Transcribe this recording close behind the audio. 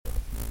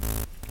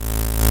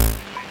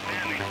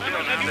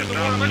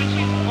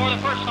emergency for the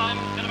first time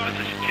in about...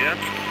 This is Jim,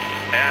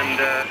 and,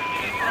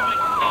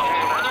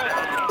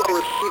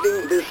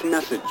 Receiving this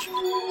message.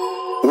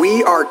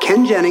 We are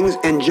Ken Jennings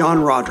and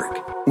John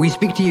Roderick. We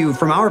speak to you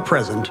from our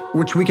present,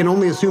 which we can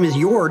only assume is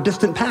your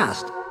distant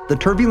past, the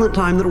turbulent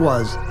time that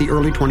was the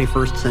early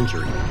 21st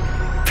century.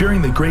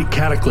 Fearing the great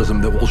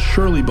cataclysm that will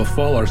surely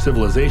befall our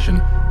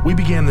civilization, we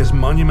began this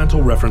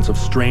monumental reference of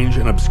strange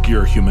and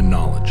obscure human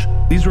knowledge.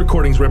 These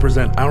recordings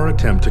represent our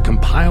attempt to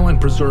compile and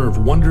preserve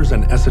wonders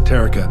and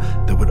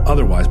esoterica that would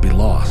otherwise be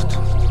lost.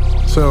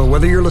 So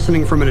whether you're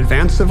listening from an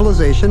advanced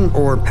civilization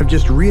or have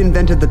just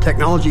reinvented the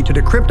technology to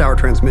decrypt our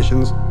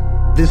transmissions,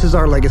 this is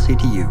our legacy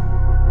to you.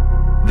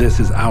 This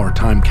is our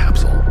time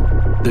capsule.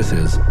 This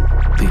is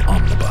the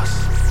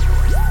Omnibus.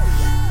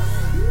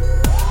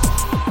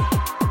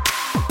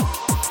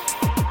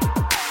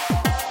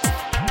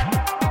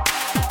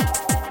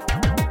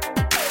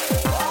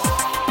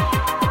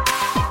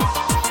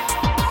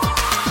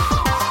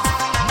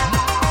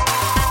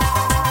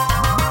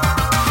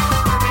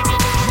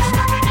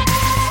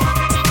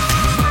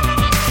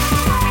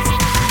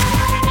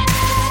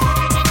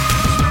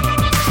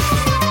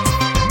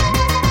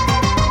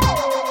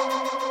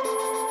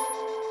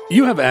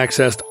 You have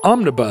accessed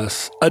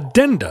Omnibus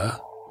Addenda,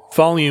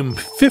 Volume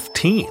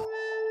 15.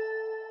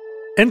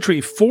 Entry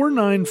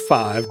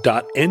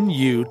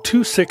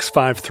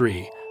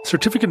 495.NU2653,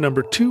 Certificate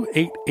Number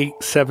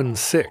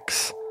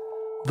 28876.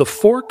 The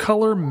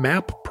Four-Color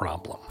Map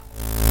Problem.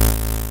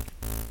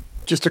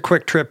 Just a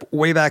quick trip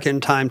way back in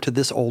time to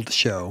this old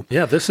show.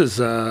 Yeah, this is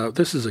a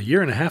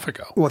year and a half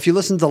ago. Well, if you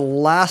listen to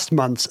last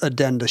month's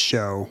Addenda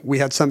show, we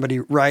had somebody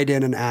write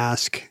in and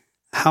ask,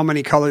 how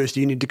many colors do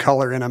you need to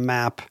color in a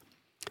map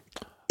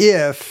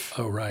if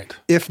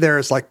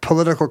there's like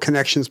political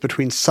connections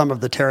between some of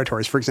the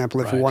territories? For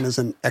example, if one is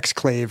an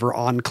exclave or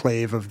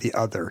enclave of the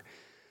other.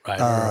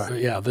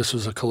 Right. This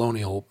was a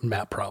colonial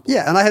map problem.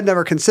 Yeah, and I had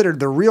never considered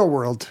the real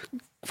world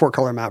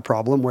four-color map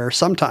problem where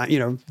sometimes,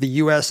 the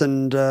U.S.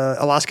 and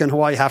Alaska and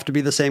Hawaii have to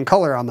be the same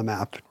color on the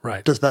map.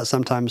 Right. Does that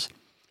sometimes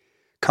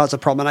cause a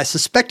problem? And I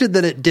suspected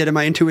that it did, and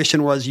my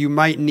intuition was you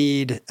might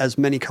need as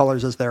many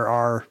colors as there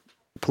are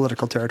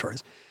political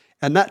territories.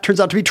 And that turns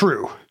out to be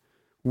true.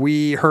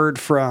 We heard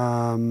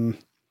from,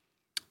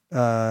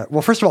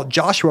 first of all,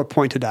 Joshua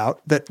pointed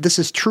out that this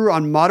is true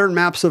on modern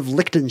maps of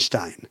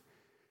Liechtenstein,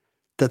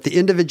 that the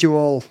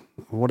individual,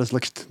 what does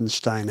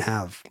Liechtenstein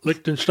have?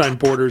 Liechtenstein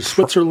borders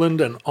Switzerland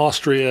and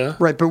Austria.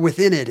 Right, but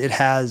within it, it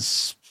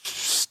has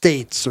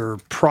states or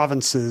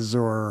provinces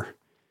or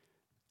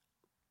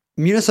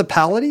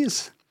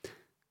municipalities.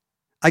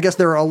 I guess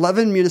there are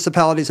 11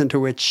 municipalities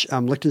into which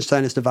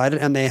Liechtenstein is divided,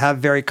 and they have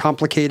very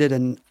complicated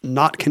and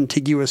not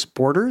contiguous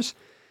borders.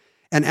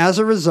 And as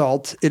a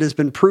result, it has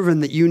been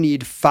proven that you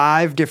need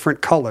 5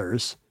 different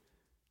colors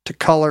to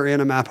color in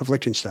a map of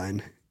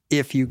Liechtenstein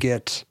if you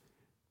get,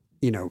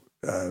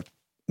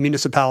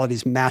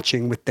 municipalities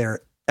matching with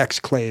their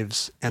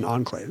exclaves and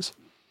enclaves.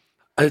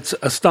 It's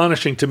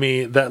astonishing to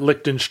me that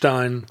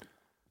Liechtenstein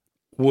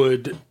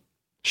would...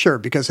 Sure,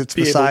 because it's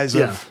the size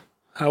of...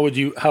 How would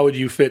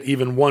you fit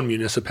even one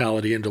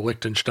municipality into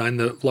Liechtenstein?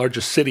 The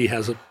largest city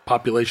has a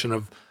population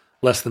of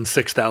less than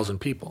 6,000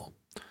 people.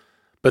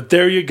 But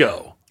there you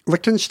go.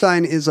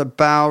 Liechtenstein is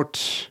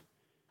about,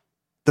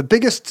 the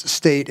biggest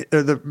state,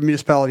 or the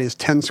municipality is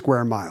 10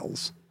 square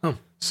miles. Oh.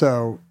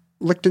 So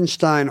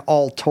Liechtenstein,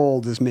 all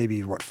told, is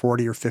maybe,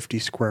 40 or 50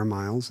 square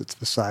miles. It's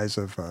the size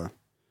of a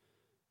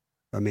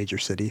major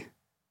city.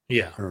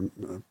 Yeah. Or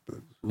a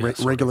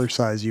regular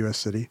size U.S.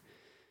 city.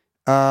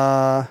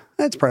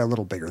 It's probably a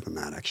little bigger than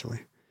that, actually.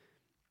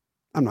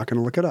 I'm not going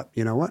to look it up.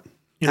 You know what?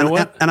 You know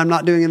what? And I'm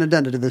not doing an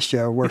addenda to this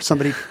show where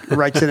somebody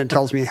writes in and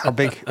tells me how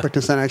big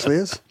Liechtenstein actually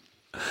is.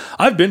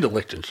 I've been to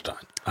Liechtenstein.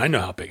 I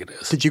know how big it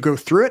is. Did you go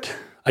through it?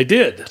 I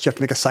did. Did you have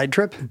to make a side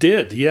trip?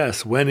 Did,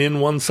 yes. Went in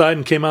one side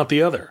and came out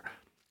the other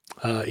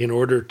in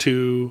order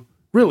to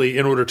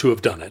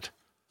have done it.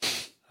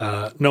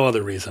 No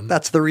other reason.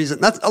 That's the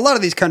reason. A lot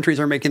of these countries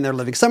are making their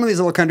living. Some of these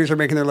little countries are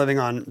making their living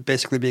on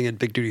basically being a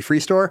big duty-free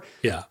store.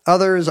 Yeah.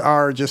 Others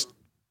are just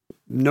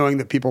knowing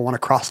that people want to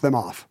cross them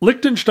off.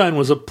 Liechtenstein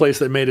was a place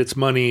that made its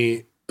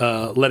money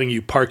letting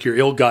you park your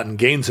ill-gotten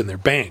gains in their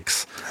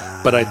banks.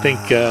 But I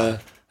think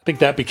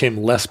that became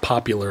less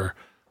popular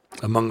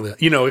among the,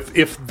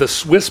 if the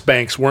Swiss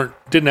banks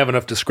didn't have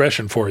enough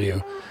discretion for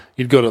you,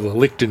 you'd go to the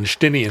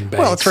Liechtensteinian banks.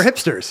 Well, it's for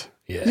hipsters.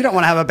 Yeah. You don't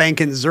want to have a bank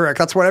in Zurich.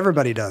 That's what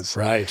everybody does.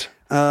 Right.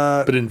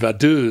 But in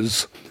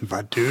Vaduz.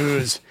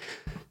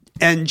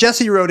 And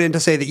Jesse wrote in to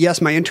say that,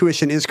 yes, my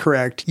intuition is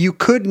correct. You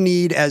could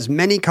need as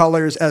many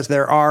colors as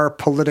there are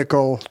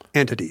political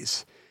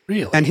entities.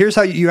 Really? And here's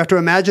how you have to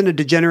imagine a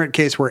degenerate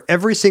case where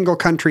every single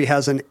country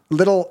has a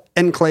little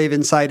enclave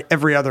inside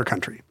every other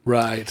country.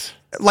 Right.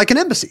 Like an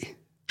embassy.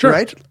 Sure.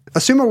 Right?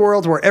 Assume a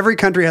world where every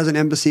country has an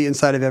embassy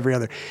inside of every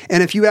other.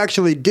 And if you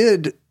actually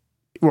did,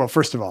 well,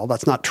 first of all,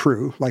 that's not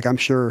true. Like I'm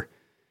sure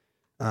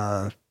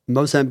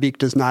Mozambique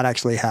does not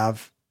actually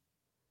have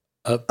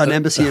an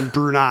embassy in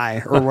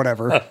Brunei or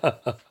whatever,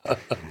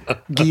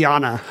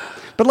 Guyana.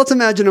 But let's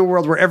imagine a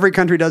world where every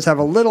country does have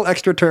a little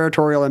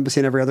extraterritorial embassy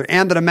in every other,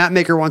 and that a map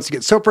maker wants to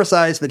get so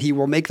precise that he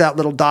will make that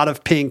little dot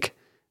of pink.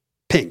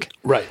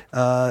 Right.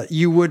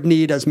 You would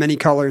need as many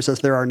colors as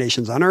there are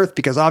nations on Earth,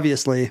 because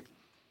obviously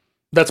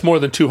that's more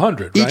than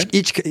 200, right?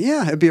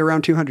 It'd be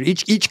around 200.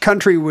 Each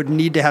country would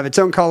need to have its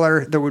own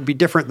color that would be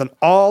different than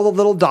all the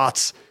little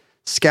dots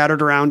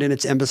scattered around in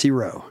its embassy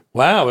row.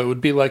 Wow, it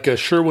would be like a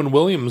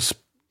Sherwin-Williams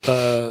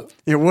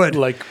it would.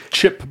 Like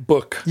chip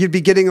book. You'd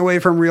be getting away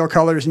from real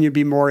colors and you'd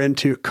be more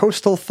into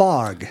coastal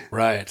fog.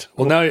 Right.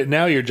 Well,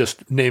 now you're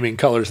just naming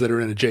colors that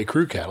are in a J.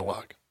 Crew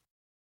catalog.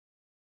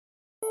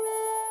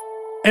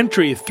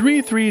 Entry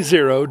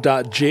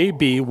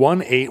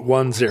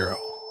 330.JB1810.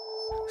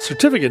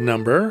 Certificate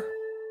number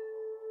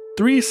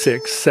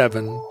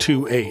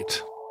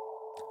 36728.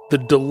 The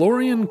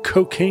DeLorean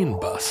cocaine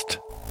bust.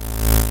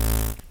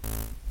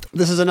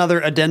 This is another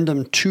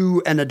addendum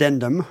to an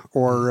addendum,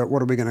 or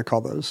what are we going to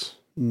call those?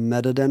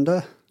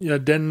 Meta-addenda?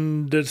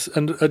 Addenda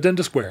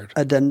squared.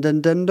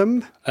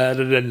 Addendum?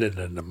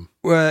 Addendum.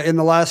 In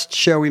the last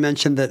show, we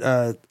mentioned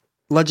that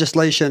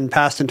legislation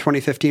passed in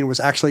 2015 was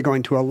actually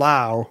going to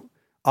allow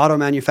auto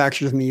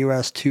manufacturers in the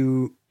U.S.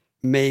 to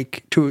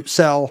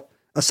sell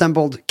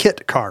assembled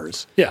kit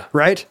cars. Yeah.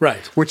 Right?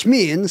 Right. Which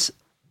means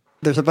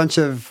there's a bunch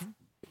of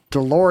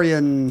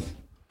DeLorean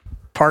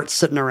parts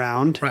sitting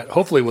around. Right.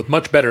 Hopefully with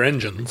much better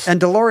engines. And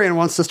DeLorean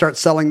wants to start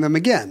selling them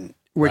again,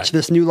 which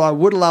this new law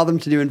would allow them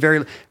to do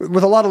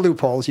with a lot of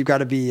loopholes. You've got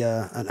to be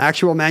an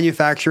actual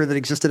manufacturer that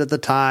existed at the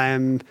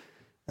time.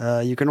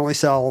 You can only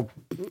sell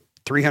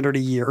 300 a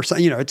year or so.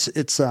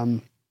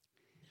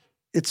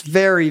 It's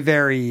very,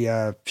 very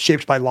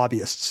shaped by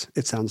lobbyists,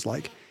 it sounds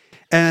like.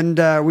 And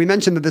we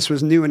mentioned that this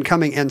was new and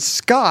coming. And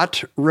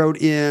Scott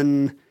wrote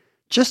in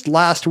just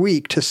last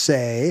week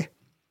to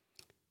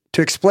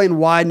explain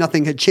why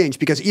nothing had changed.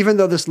 Because even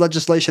though this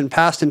legislation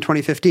passed in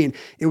 2015,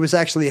 it was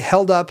actually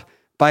held up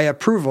by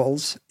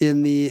approvals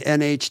in the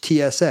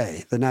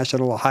NHTSA, the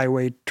National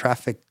Highway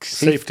Traffic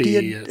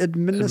Safety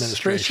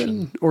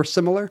Administration, or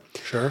similar.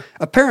 Sure.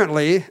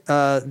 Apparently,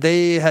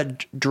 they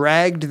had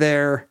dragged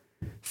their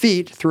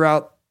feet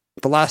throughout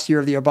the last year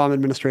of the Obama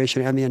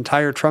administration and the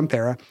entire Trump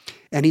era.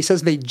 And he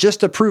says they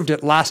just approved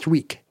it last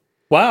week.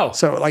 Wow.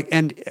 So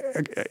and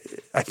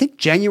I think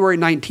January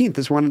 19th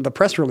is when the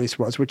press release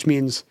was, which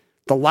means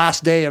the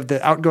last day of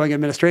the outgoing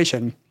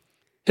administration.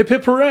 Hip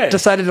hip hooray.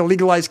 Decided to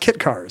legalize kit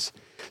cars.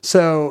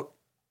 So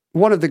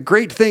one of the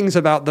great things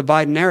about the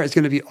Biden era is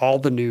going to be all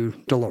the new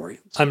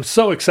DeLoreans. I'm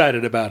so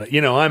excited about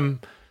it.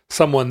 I'm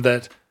someone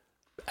that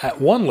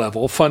at one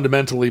level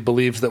fundamentally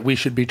believes that we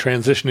should be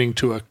transitioning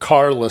to a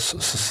carless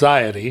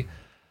society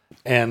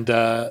and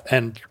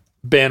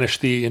banish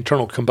the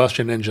internal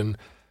combustion engine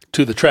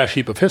to the trash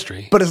heap of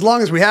history. But as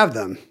long as we have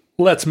them,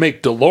 let's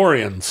make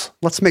DeLoreans.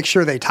 Let's make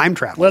sure they time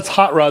travel. Let's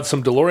hot rod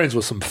some DeLoreans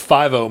with some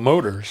 5.0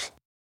 motors.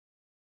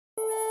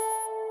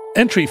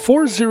 Entry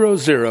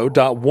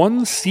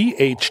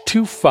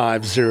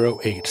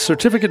 400.1CH2508.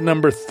 Certificate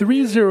number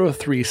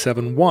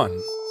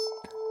 30371.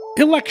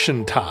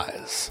 Election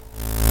ties.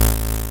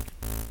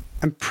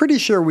 I'm pretty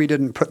sure we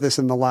didn't put this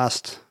in the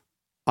last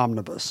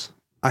Omnibus.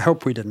 I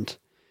hope we didn't.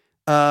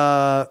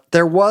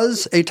 There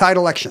was a tied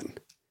election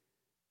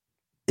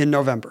in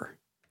November.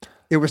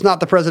 It was not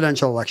the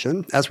presidential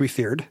election, as we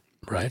feared.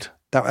 Right.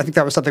 I think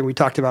that was something we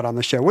talked about on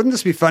the show. Wouldn't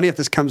this be funny if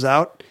this comes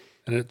out?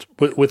 And it's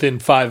within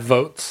 5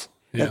 votes.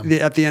 Yeah.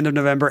 At the end of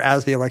November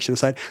as the election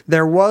aside.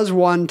 There was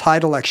one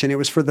tied election. It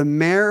was for the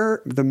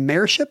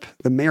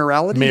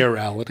mayoralty?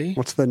 Mayoralty.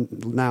 What's the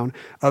noun?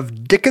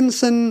 Of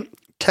Dickinson,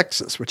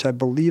 Texas, which I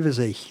believe is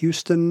a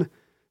Houston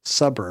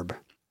suburb.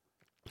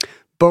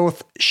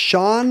 Both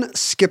Sean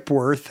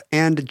Skipworth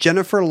and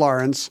Jennifer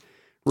Lawrence.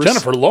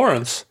 Jennifer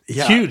Lawrence,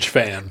 huge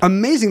fan.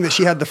 Amazing that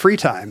she had the free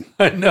time.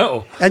 I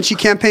know. And she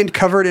campaigned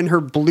covered in her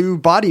blue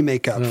body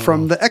makeup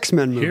from the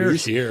X-Men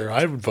movies. Here,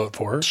 I would vote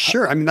for her.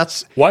 Sure, I mean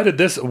that's. Why did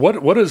this?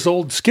 What does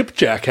old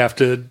Skipjack have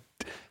to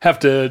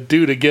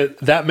do to get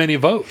that many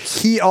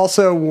votes? He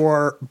also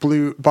wore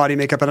blue body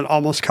makeup, and it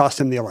almost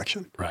cost him the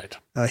election. Right.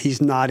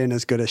 He's not in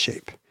as good a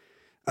shape.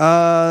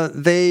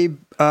 There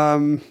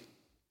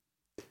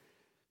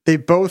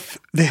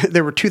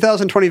were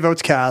 2,020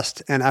 votes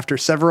cast, and after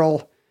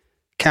several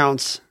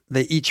counts,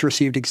 they each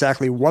received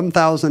exactly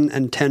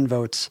 1,010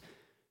 votes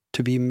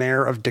to be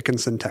mayor of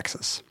Dickinson,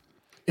 Texas.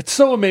 It's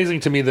so amazing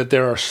to me that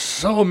there are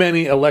so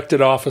many elected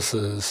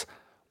offices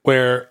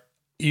where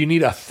you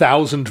need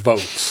 1,000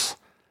 votes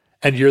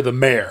and you're the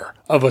mayor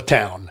of a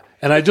town.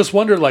 And I just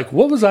wonder,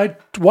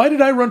 why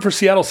did I run for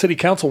Seattle City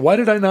Council? Why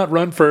did I not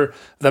run for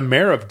the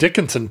mayor of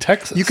Dickinson,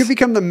 Texas? You could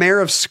become the mayor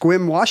of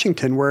Sequim,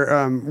 Washington,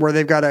 where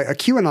they've got a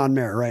QAnon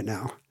mayor right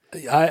now.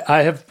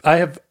 I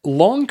have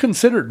long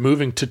considered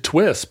moving to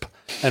TWISP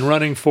and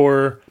running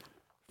for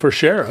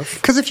sheriff.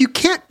 Because if you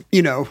can't,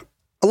 a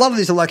lot of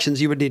these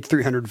elections, you would need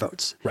 300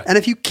 votes. Right. And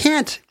if you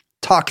can't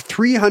talk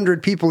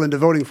 300 people into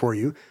voting for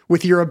you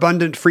with your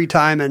abundant free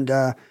time and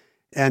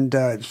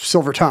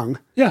silver tongue,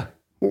 yeah,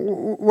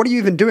 What are you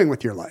even doing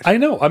with your life? I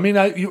know. I mean,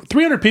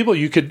 300 people,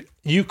 you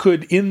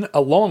could in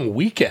a long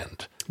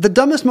weekend. The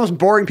dumbest, most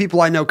boring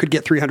people I know could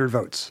get 300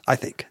 votes, I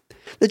think.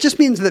 It just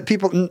means that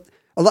people, and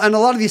a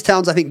lot of these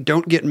towns, I think,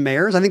 don't get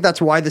mayors. I think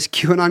that's why this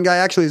QAnon guy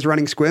actually is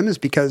running Squim, is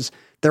because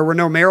there were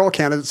no mayoral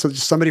candidates, so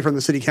just somebody from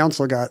the city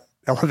council got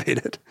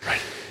elevated.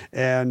 Right.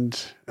 And,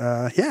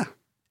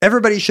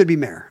 everybody should be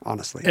mayor,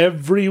 honestly.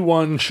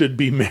 Everyone should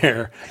be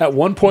mayor at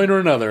one point or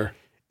another.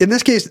 In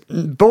this case,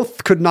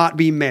 both could not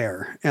be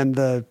mayor, and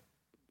the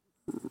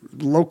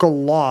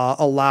local law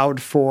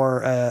allowed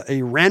for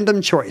a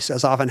random choice,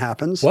 as often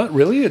happens. What,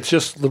 really? It's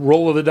just the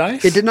roll of the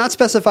dice? It did not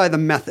specify the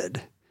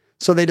method.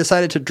 So they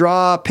decided to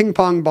draw ping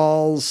pong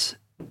balls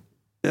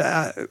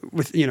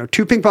with,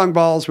 2 ping pong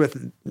balls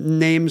with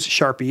names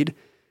Sharpied.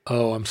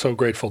 Oh, I'm so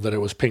grateful that it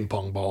was ping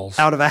pong balls.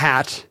 Out of a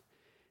hat.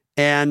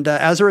 And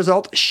as a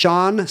result,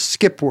 Sean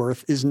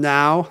Skipworth is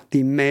now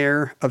the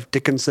mayor of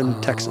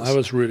Dickinson, Texas. I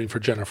was rooting for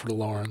Jennifer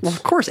Lawrence. Well,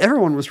 of course,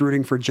 everyone was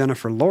rooting for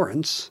Jennifer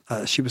Lawrence.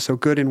 She was so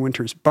good in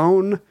Winter's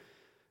Bone,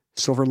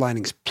 Silver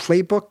Linings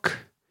Playbook.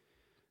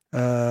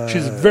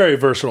 She's a very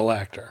versatile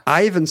actor.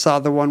 I even saw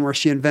the one where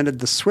she invented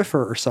the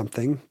Swiffer or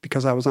something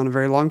because I was on a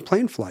very long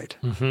plane flight.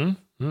 Mm-hmm.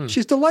 Mm.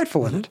 She's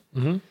delightful in it.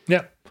 Mm-hmm.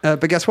 Yeah.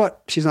 But guess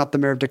what? She's not the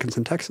mayor of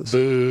Dickinson, Texas.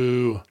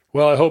 Boo.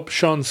 Well, I hope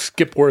Sean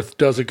Skipworth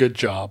does a good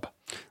job.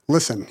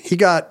 Listen, he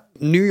got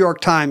New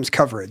York Times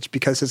coverage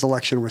because his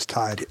election was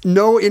tied.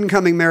 No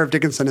incoming mayor of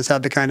Dickinson has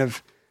had the kind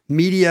of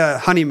media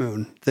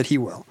honeymoon that he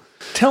will.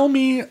 Tell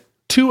me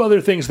 2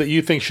 other things that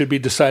you think should be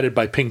decided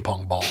by ping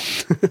pong ball.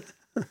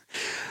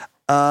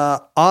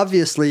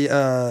 Obviously,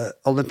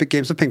 Olympic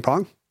Games of ping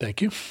pong.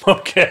 Thank you.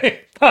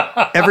 Okay.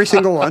 Every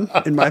single one,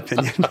 in my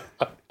opinion.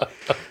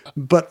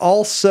 But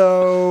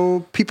also,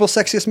 people's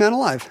sexiest man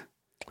alive.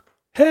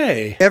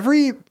 Hey.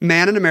 Every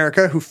man in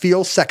America who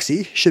feels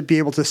sexy should be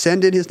able to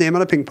send in his name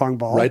on a ping pong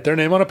ball. Write their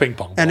name on a ping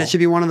pong ball. And it should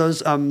be one of those,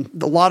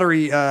 the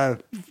lottery,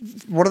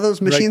 what are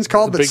those machines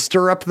called that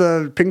stir up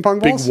the ping pong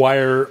balls?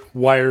 Big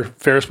wire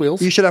Ferris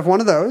wheels. You should have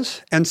one of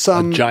those and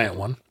some... A giant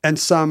one. And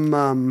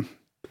some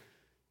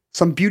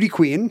beauty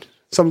queen,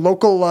 some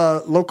local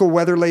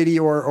weather lady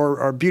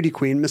or beauty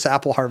queen, Miss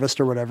Apple Harvest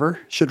or whatever,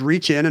 should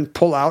reach in and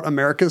pull out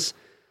America's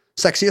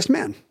sexiest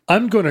man.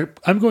 I'm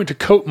going to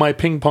coat my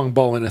ping pong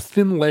ball in a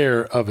thin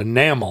layer of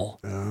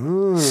enamel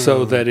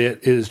so that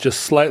it is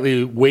just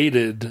slightly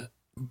weighted,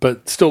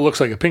 but still looks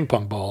like a ping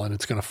pong ball, and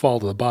it's going to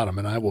fall to the bottom,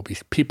 and I will be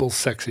people's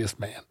sexiest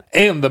man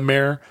and the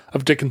mayor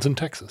of Dickinson,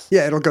 Texas.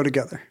 Yeah, it'll go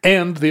together.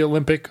 And the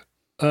Olympic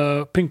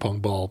ping pong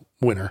ball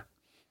winner.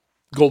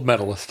 Gold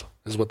medalist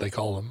is what they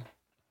call them.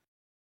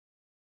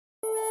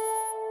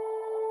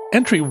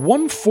 Entry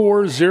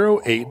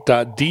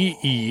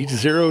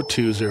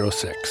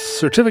 1408.DE0206.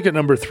 Certificate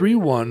number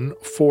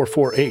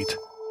 31448.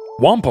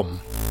 Wampum.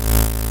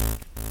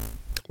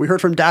 We heard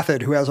from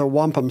Daffod, who has a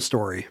wampum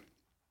story.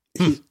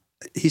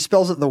 He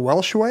spells it the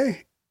Welsh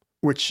way,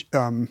 which...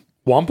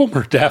 Wampum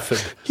or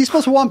Daffod? He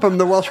spells wampum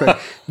the Welsh way.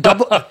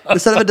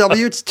 Instead of a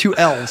W, it's 2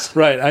 L's.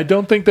 Right. I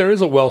don't think there is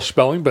a Welsh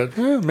spelling, but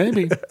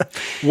maybe.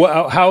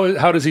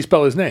 How does he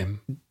spell his name?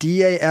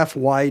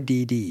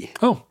 Dafydd.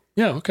 Oh.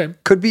 Yeah, okay.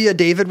 Could be a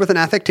David with an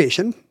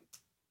affectation.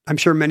 I'm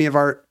sure many of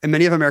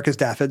America's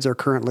Daffods are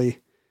currently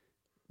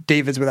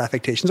Davids with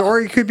affectations,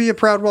 or he could be a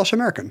proud Welsh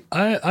American.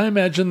 I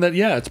imagine that,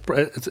 yeah,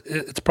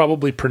 it's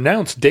probably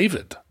pronounced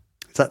David.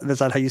 Is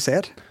that how you say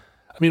it?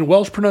 I mean,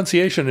 Welsh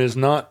pronunciation is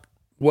not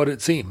what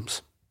it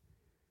seems.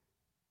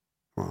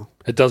 Well,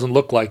 it doesn't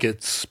look like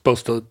it's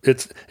supposed to.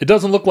 It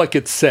doesn't look like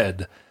it's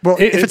said. Well,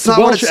 if it's not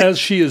Welsh what as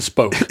she is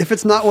spoken. If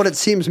it's not what it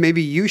seems,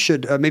 maybe you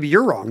should. Maybe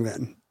you're wrong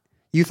then.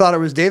 You thought it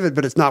was David,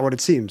 but it's not what it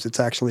seems. It's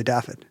actually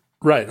Daffod.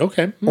 Right.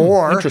 Okay.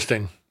 Or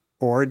interesting.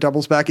 Or it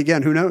doubles back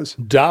again. Who knows?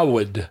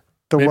 Dawood.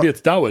 Maybe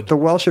it's Dawood. The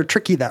Welsh are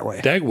tricky that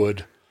way.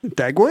 Dagwood.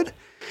 Dagwood?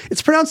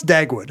 It's pronounced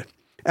Dagwood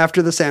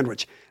after the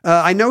sandwich.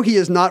 I know he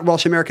is not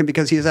Welsh American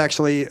because he is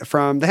actually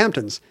from the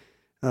Hamptons.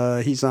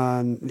 He's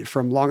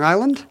from Long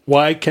Island.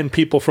 Why can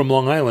people from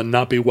Long Island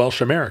not be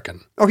Welsh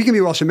American? Oh, he can be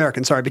Welsh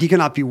American. Sorry, but he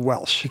cannot be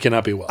Welsh. He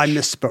cannot be Welsh. I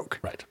misspoke.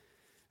 Right.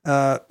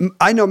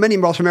 I know many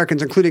Welsh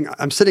Americans, including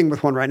I'm sitting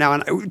with one right now,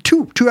 and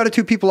two out of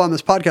 2 people on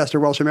this podcast are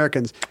Welsh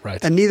Americans, right?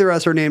 And neither of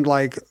us are named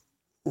like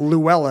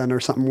Llewellyn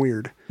or something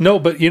weird. No,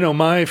 but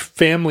my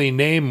family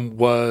name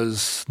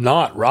was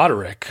not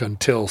Roderick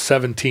until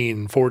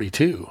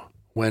 1742,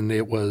 when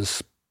it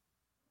was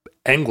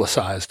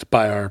anglicized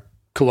by our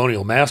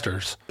colonial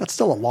masters. That's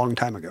still a long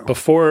time ago.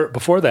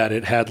 Before that,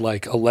 it had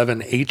like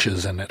 11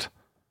 H's in it.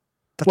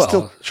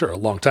 Sure, a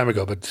long time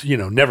ago, but,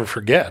 never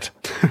forget.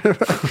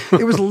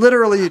 It was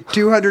literally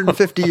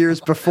 250 years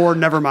before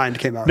Nevermind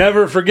came out.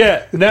 Never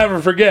forget.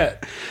 Never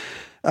forget.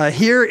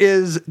 Here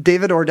is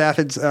David or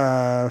Daffod's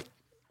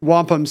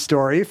wampum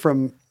story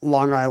from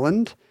Long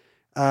Island.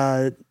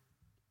 As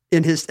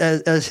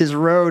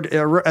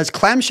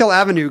Clamshell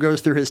Avenue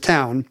goes through his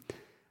town,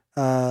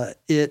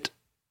 it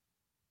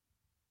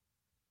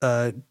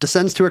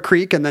descends to a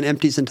creek and then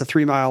empties into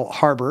 3 Mile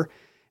Harbor.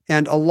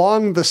 And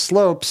along the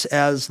slopes,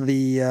 as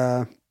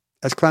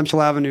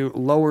Clamshell Avenue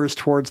lowers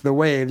towards the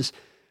waves,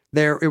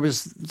 it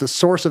was the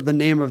source of the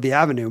name of the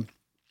avenue.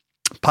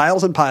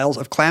 Piles and piles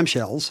of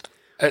clamshells.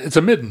 It's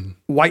a midden.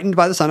 Whitened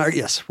by the sun.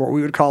 Yes, what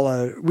we would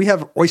call we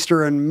have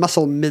oyster and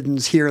mussel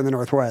middens here in the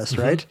Northwest,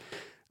 right?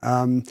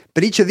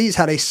 But each of these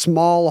had a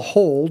small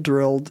hole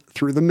drilled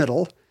through the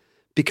middle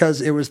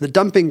because it was the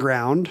dumping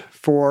ground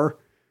for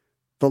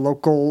the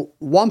local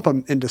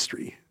wampum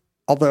industry.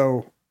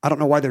 Although I don't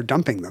know why they're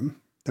dumping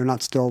them. They're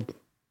not still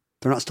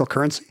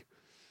currency.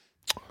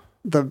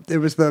 It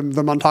was the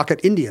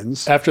Montaukett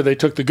Indians. After they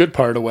took the good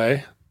part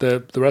away,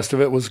 the rest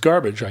of it was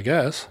garbage, I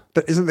guess.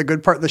 But isn't the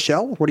good part the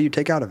shell? What do you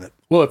take out of it?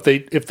 Well,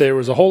 if there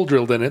was a hole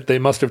drilled in it, they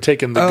must have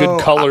taken the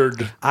good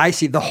colored. I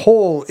see. The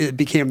hole it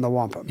became the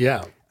wampum.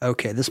 Yeah.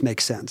 Okay, this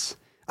makes sense.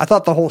 I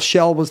thought the whole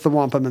shell was the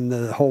wampum and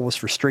the hole was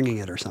for stringing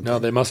it or something. No,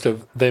 they must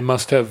have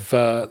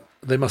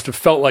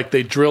felt like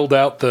they drilled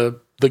out the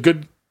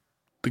good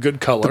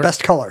color, the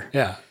best color.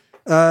 Yeah.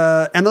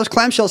 And those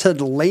clamshells had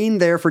lain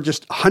there for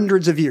just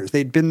hundreds of years.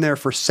 They'd been there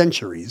for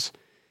centuries.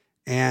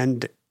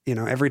 And,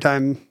 every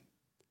time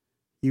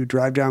you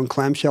drive down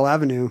Clamshell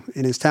Avenue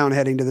in his town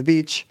heading to the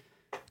beach,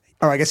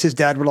 I guess his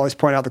dad would always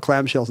point out the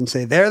clamshells and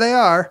say, there they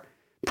are,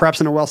 perhaps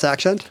in a Welsh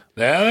accent.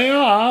 There they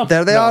are.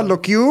 There they are,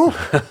 look you.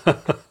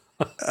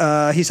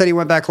 He said he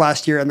went back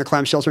last year and the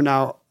clamshells are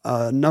now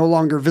no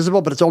longer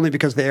visible, but it's only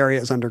because the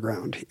area is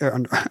overgrown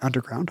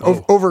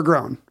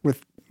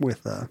with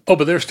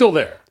but they're still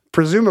there.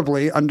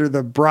 Presumably under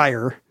the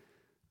briar,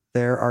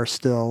 there are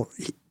still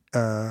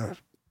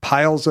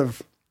piles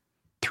of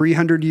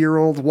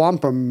 300-year-old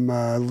wampum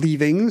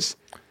leavings.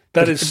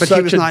 But he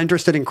was not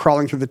interested in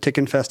crawling through the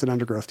tick-infested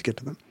undergrowth to get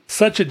to them.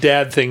 Such a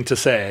dad thing to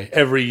say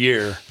every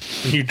year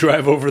when you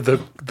drive over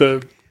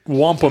the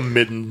wampum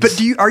middens. But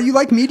are you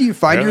like me? Do you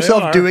find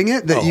yourself doing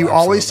it? That you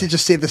always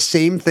just say the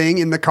same thing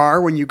in the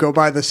car when you go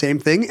by the same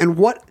thing? And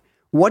what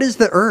is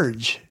the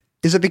urge?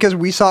 Is it because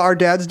we saw our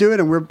dads do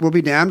it and we'll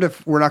be damned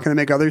if we're not going to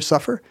make others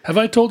suffer? Have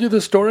I told you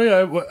this story?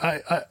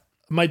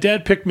 My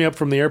dad picked me up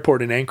from the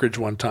airport in Anchorage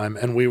one time,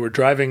 and we were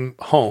driving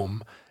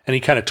home, and he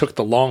kind of took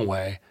the long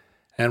way,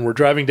 and we're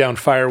driving down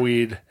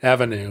Fireweed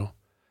Avenue,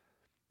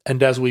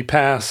 and as we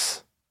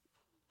pass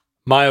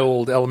my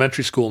old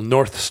elementary school,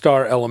 North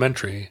Star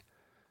Elementary,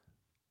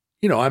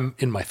 I'm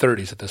in my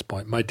 30s at this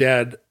point. My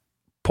dad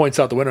points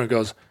out the window and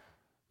goes,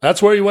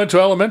 "That's where you went to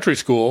elementary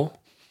school."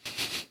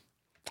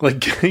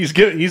 Like he's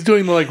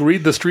doing the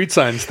read the street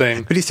signs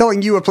thing. But he's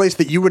telling you a place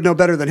that you would know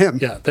better than him.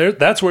 Yeah,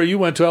 that's where you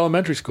went to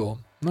elementary school.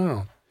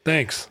 No,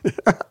 thanks.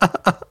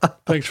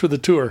 Thanks for the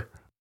tour.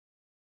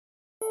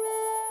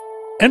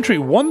 Entry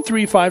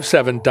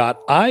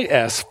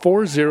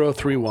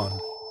 1357.IS4031.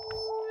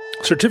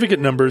 Certificate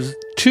numbers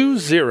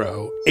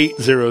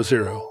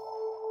 20800.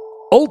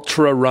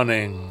 Ultra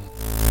running.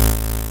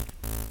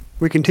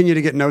 We continue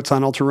to get notes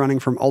on ultra running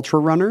from ultra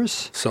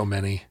runners. So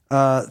many.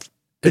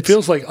 It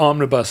feels like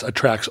Omnibus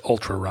attracts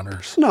ultra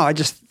runners. No, I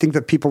just think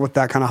that people with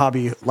that kind of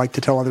hobby like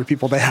to tell other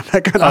people they have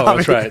that kind of hobby. Oh,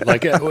 that's right.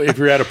 Like if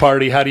you're at a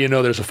party, how do you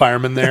know there's a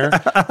fireman there?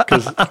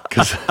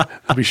 Because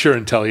I'll be sure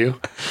and tell you.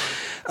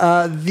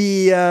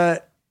 The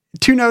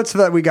two notes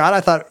that we got, I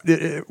thought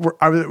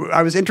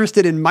I was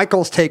interested in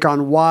Michael's take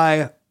on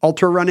why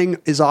ultra running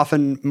is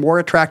often more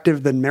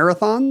attractive than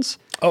marathons.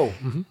 Oh,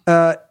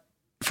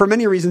 for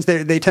many reasons,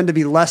 they tend to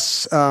be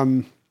less,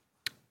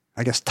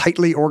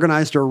 tightly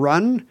organized or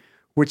run,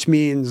 which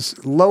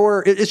means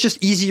lower. It's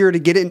just easier to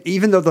get in,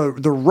 even though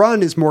the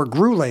run is more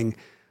grueling.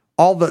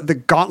 All the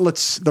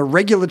gauntlets, the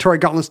regulatory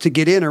gauntlets to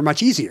get in are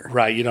much easier.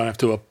 Right. You don't have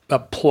to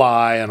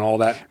apply and all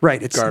that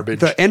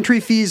garbage. The entry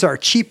fees are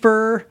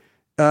cheaper.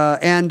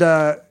 And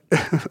I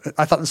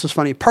thought this was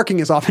funny. Parking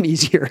is often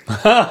easier.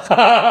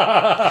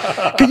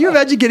 Can you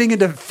imagine getting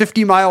into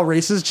 50-mile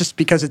races just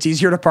because it's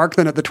easier to park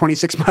than at the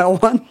 26-mile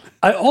one?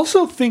 I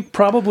also think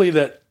probably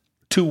that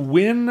to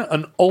win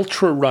an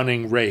ultra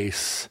running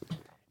race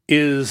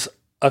is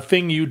a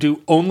thing you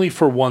do only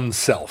for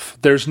oneself.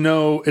 It's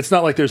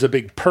not like there's a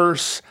big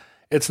purse.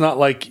 It's not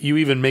like you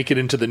even make it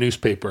into the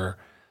newspaper.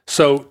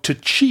 So to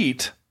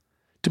cheat,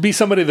 to be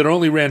somebody that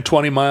only ran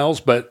 20 miles,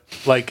 but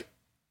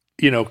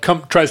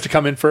tries to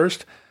come in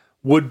first,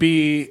 would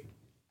be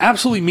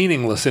absolutely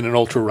meaningless in an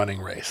ultra running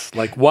race.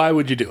 Like, why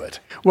would you do it?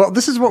 Well,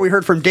 this is what we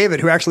heard from David,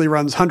 who actually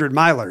runs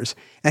 100-milers.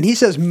 And he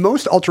says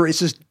most ultra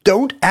races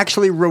don't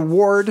actually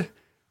reward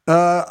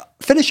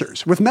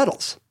finishers with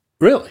medals.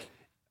 Really?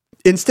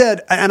 Instead,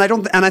 and I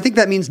think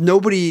that means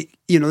nobody,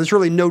 there's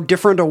really no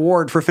different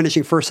award for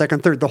finishing first,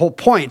 second, third. The whole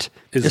point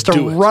is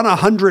to run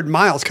 100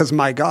 miles because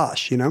my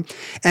gosh, And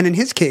in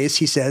his case,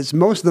 he says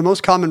the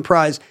most common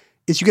prize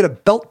is you get a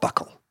belt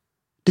buckle.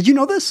 Did you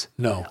know this?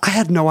 No. I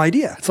had no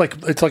idea. It's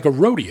like a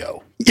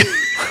rodeo.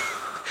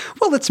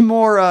 Well, it's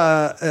more,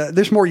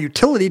 there's more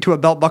utility to a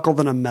belt buckle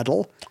than a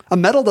medal. A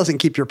medal doesn't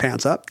keep your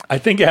pants up. I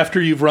think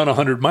after you've run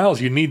 100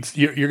 miles, you're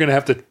going to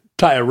have to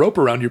tie a rope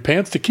around your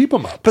pants to keep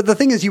them up. But the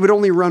thing is, you would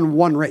only run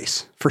one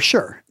race for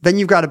sure. Then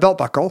you've got a belt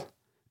buckle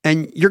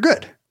and you're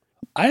good.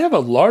 I have a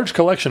large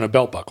collection of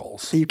belt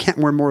buckles. You can't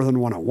wear more than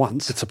one at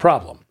once. It's a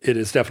problem. It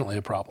is definitely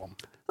a problem.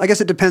 I guess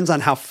it depends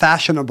on how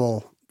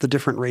fashionable the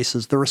different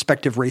races, the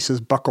respective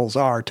races' buckles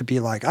are to be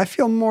like, I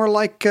feel more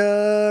like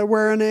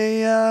wearing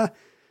a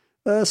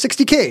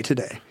 60K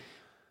today.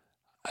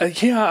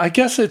 Yeah, I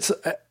guess it's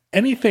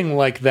anything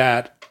like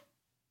that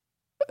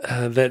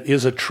that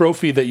is a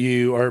trophy that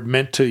you are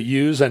meant to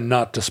use and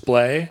not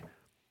display.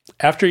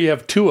 After you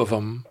have two of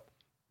them,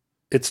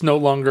 it's no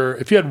longer...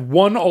 If you had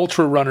one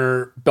Ultra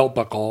Runner belt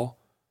buckle,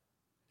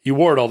 you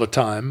wore it all the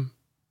time.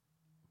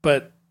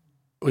 But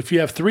if you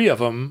have three of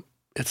them,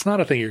 it's not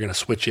a thing you're going to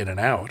switch in and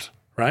out,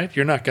 right?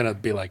 You're not going to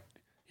be like,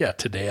 yeah,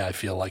 today I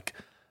feel like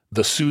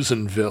the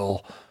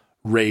Susanville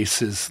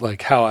race is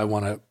like how I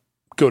want to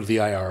go to the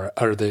IRA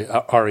or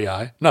the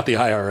REI, not the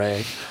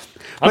IRA.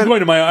 I'm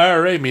going to my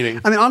IRA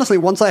meeting. I mean, honestly,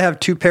 once I have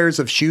two pairs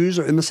of shoes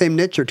in the same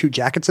niche or two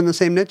jackets in the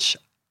same niche,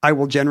 I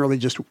will generally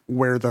just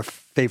wear the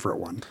favorite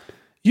one.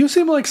 You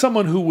seem like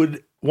someone who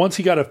would, once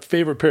he got a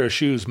favorite pair of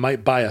shoes,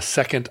 might buy a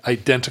second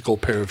identical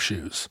pair of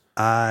shoes.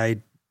 I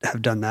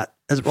have done that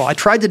as well. I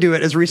tried to do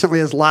it as recently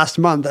as last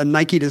month, and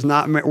Nike does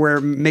not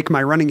make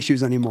my running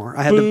shoes anymore.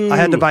 I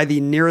had to buy the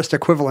nearest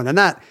equivalent, and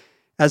that,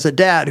 as a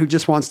dad who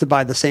just wants to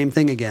buy the same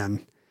thing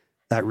again,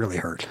 that really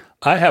hurt.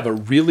 I have a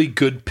really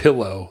good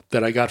pillow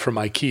that I got from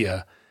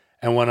IKEA,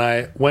 and when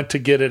I went to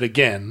get it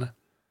again,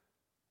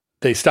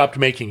 they stopped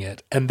making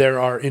it, and there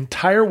are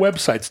entire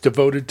websites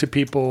devoted to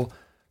people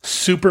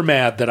super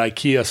mad that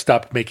IKEA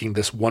stopped making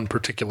this one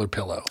particular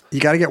pillow. You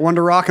got to get one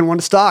to rock and one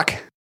to stock.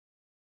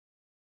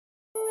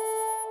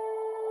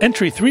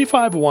 Entry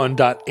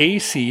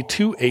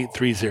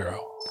 351.AC2830.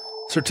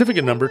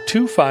 Certificate number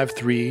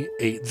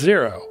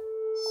 25380.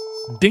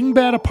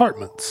 Dingbat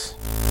Apartments.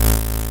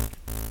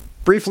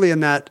 Briefly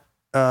in that,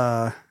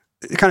 kind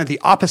of the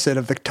opposite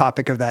of the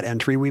topic of that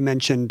entry, we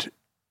mentioned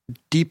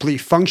deeply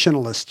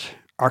functionalist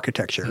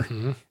architecture.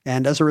 Mm-hmm.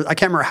 And I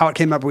can't remember how it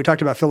came up, but we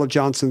talked about Philip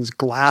Johnson's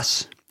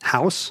glass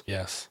house.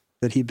 Yes.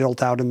 That he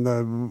built out in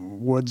the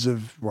woods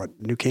of,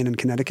 New Canaan,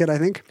 Connecticut, I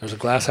think. There's a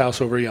glass house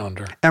over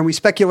yonder. And we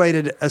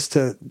speculated as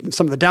to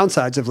some of the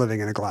downsides of living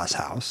in a glass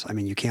house. I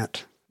mean, you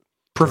can't,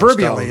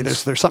 proverbially,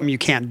 there's something you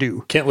can't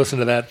do. Can't listen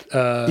to that,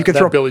 you can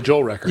throw Billy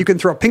Joel record. You can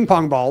throw ping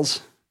pong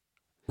balls.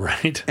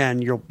 Right.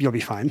 And you'll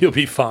be fine. You'll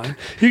be fine.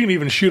 You can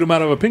even shoot them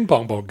out of a ping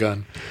pong ball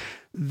gun.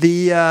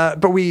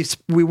 But we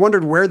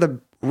wondered where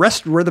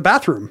the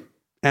bathroom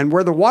and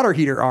where the water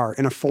heater are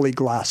in a fully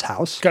glass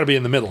house. Got to be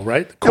in the middle,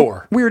 right? The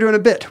core. And we were doing a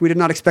bit. We did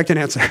not expect an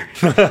answer.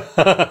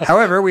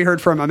 However, we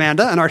heard from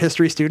Amanda, an art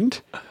history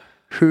student,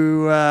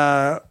 who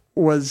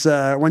was,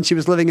 when she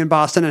was living in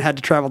Boston and had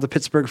to travel to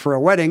Pittsburgh for a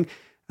wedding,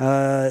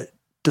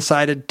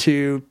 decided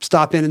to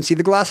stop in and see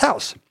the glass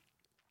house.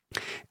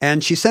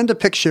 And she sent a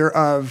picture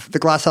of the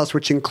glass house,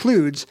 which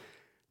includes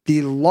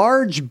the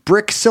large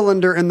brick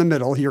cylinder in the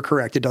middle. You're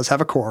correct. It does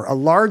have a core. A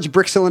large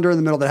brick cylinder in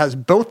the middle that has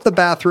both the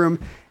bathroom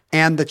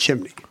and the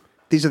chimney.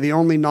 These are the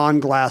only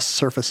non-glass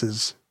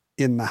surfaces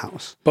in the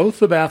house. Both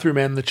the bathroom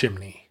and the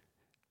chimney.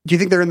 Do you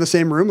think they're in the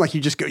same room? Like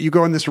you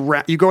go in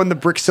the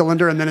brick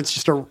cylinder and then it's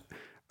just a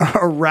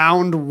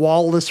round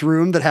wallless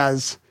room that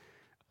has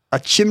a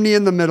chimney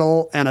in the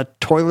middle and a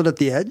toilet at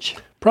the edge?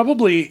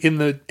 Probably in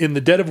the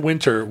dead of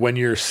winter when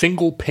your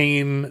single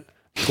pane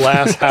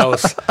glass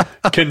house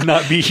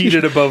cannot be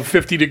heated above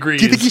 50 degrees.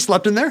 Do you think he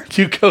slept in there?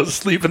 You go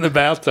sleep in the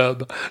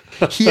bathtub.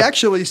 He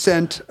actually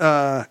sent,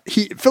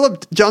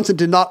 Philip Johnson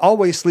did not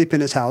always sleep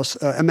in his house.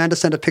 Amanda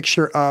sent a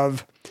picture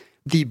of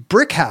the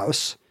brick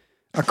house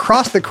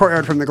across the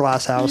courtyard from the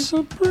glass house.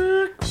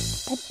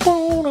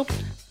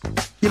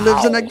 He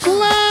lives in a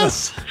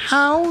glass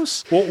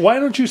house. Well, why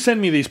don't you send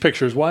me these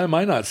pictures? Why am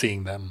I not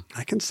seeing them?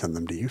 I can send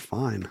them to you.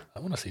 Fine. I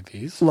want to see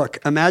these. Look,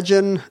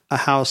 imagine a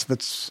house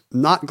that's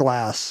not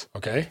glass,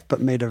 okay, but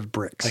made of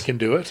bricks. I can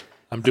do it.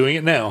 I'm doing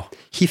it now.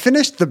 He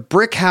finished the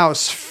brick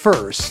house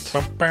first,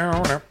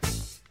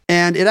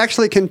 and it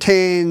actually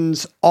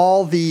contains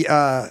all the,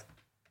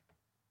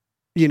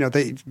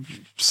 the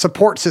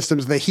support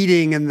systems, the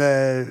heating and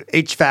the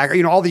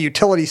HVAC, all the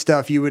utility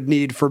stuff you would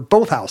need for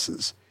both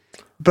houses.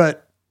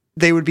 But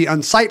they would be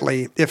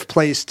unsightly if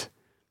placed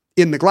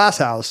in the glass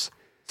house.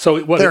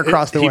 So what? They're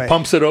across the way. He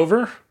pumps it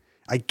over?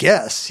 I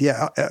guess,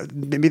 yeah.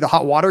 Maybe the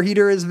hot water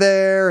heater is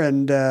there,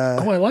 and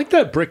I like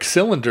that brick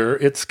cylinder.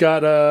 It's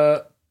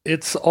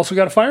also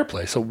got a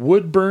fireplace, a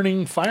wood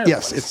burning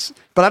fireplace. Yes,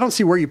 but I don't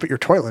see where you put your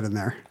toilet in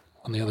there.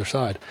 On the other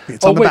side.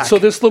 It's on the back. So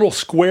this little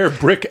square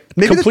brick,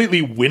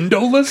 completely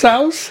windowless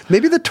house?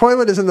 Maybe the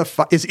toilet is in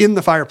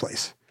the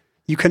fireplace.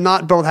 You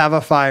cannot both have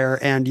a fire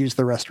and use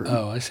the restroom.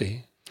 Oh, I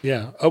see.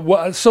 Yeah.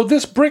 So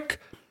this brick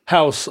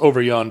house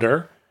over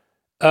yonder,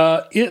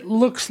 it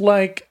looks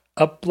like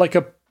a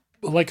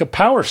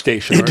power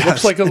station. It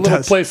looks like a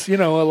little place,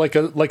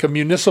 like a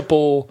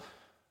municipal.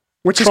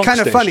 Which is kind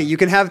of funny. You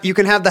can have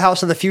the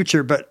house of the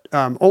future, but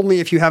only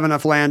if you have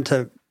enough land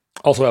to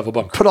also have a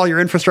bunker. Put all your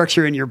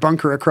infrastructure in your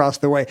bunker across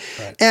the way.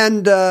 Right.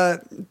 And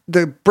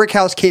the brick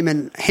house came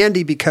in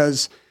handy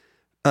because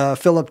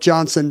Philip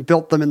Johnson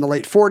built them in the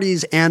late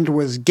 40s and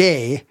was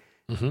gay.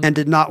 Mm-hmm. And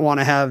did not want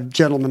to have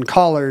gentlemen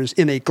callers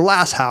in a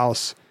glass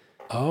house.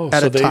 Oh,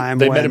 at so they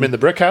met him in the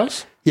brick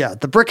house? Yeah,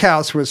 the brick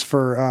house was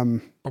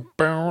for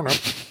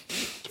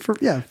For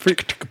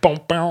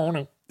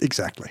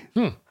exactly.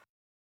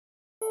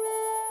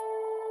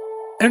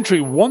 Entry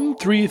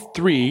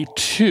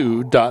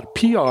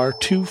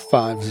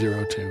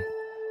 1332.PR2502.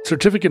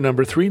 Certificate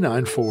number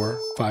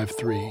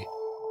 39453.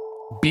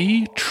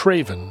 B.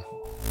 Traven.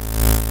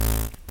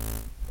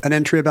 An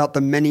entry about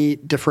the many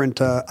different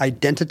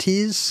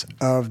identities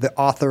of the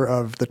author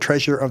of The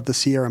Treasure of the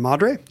Sierra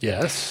Madre.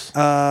 Yes.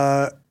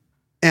 And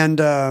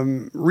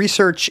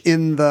research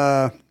in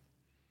the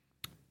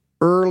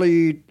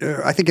early,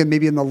 I think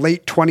maybe in the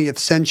late 20th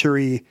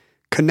century,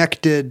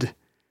 connected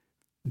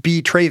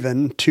B.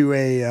 Traven to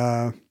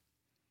an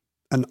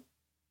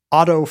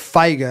Otto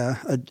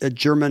Feige, a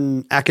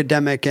German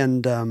academic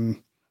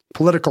and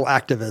political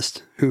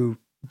activist who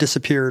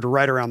disappeared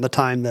right around the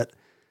time that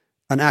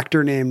an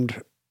actor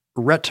named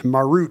Rhett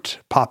Marut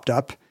popped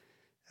up.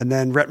 And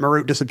then Rhett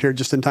Marut disappeared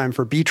just in time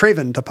for B.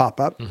 Traven to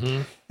pop up.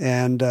 Mm-hmm.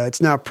 And it's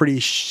now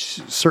pretty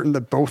certain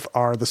that both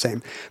are the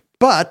same.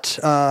 But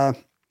a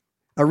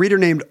reader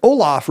named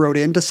Olaf wrote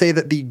in to say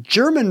that the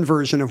German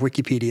version of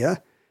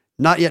Wikipedia,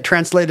 not yet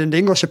translated into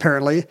English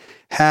apparently,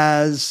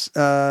 has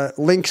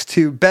links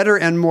to better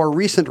and more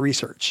recent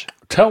research.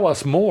 Tell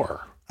us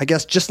more. I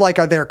guess just like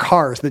their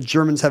cars, the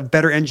Germans have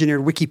better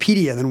engineered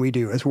Wikipedia than we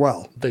do as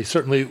well. They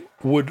certainly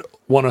would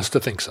want us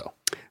to think so.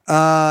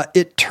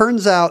 It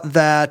turns out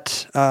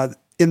that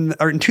in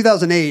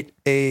 2008,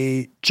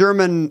 a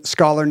German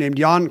scholar named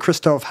Jan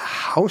Christoph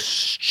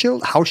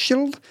Hauschild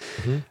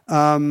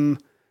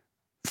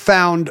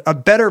found a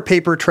better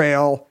paper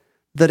trail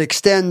that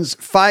extends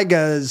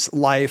Feige's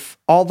life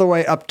all the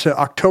way up to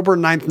October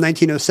 9th,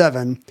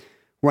 1907,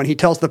 when he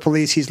tells the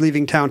police he's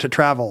leaving town to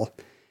travel.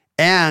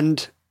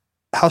 And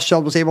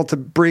Hauschild was able to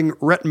bring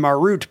Rhett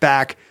Marut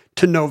back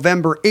to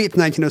November 8th,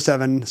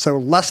 1907, so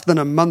less than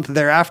a month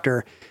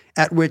thereafter,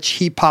 at which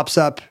he pops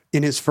up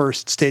in his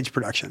first stage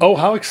production. Oh,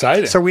 how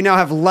exciting. So we now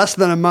have less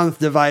than a month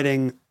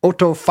dividing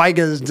Otto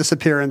Feige's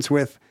disappearance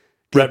with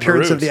the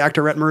appearance of the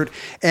actor Rhett Marut.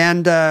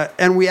 And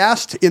we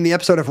asked in the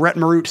episode if Rhett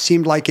Marut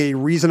seemed like a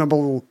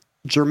reasonable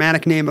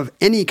Germanic name of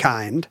any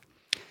kind.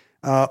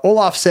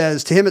 Olaf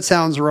says, to him it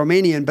sounds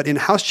Romanian, but in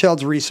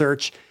Hauschild's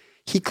research,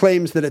 he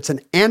claims that it's an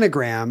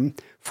anagram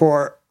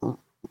for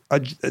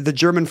the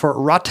German for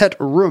Ratet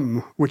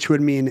Rum, which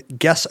would mean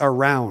guess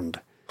around.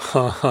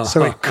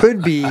 So it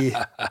could be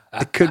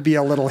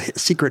a little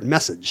secret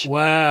message.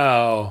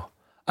 Wow.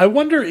 I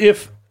wonder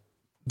if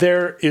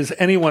there is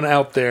anyone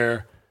out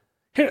there.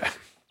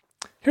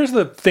 Here's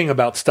the thing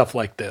about stuff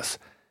like this.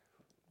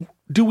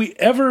 Do we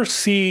ever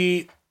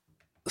see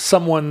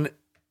someone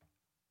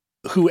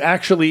who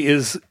actually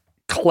is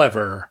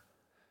clever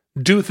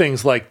do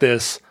things like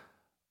this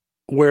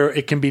where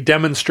it can be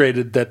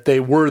demonstrated that they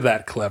were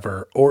that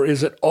clever? Or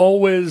is it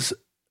always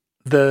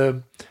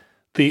the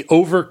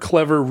over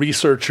clever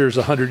researchers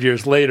 100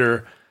 years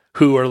later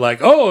who are like,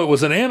 oh, it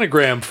was an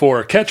anagram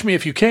for catch me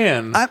if you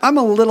can? I'm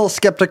a little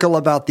skeptical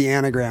about the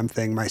anagram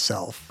thing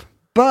myself.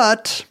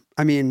 But,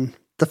 I mean,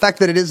 the fact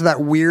that it is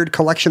that weird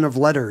collection of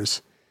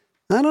letters,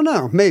 I don't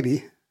know,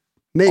 maybe.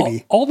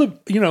 All the,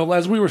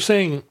 as we were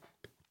saying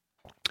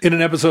in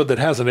an episode that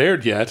hasn't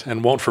aired yet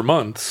and won't for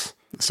months.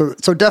 So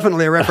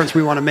definitely a reference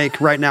we want to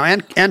make right now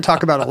and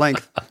talk about at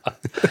length.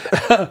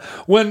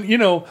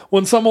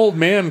 When some old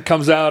man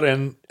comes out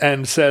and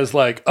says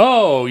like,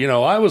 oh,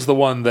 I was the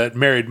one that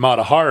married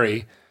Mata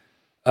Hari,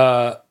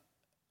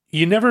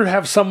 you never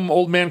have some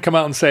old man come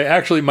out and say,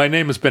 actually, my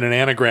name has been an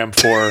anagram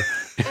for,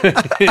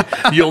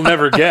 you'll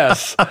never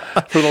guess,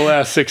 for the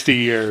last 60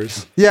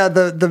 years. Yeah,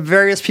 the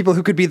various people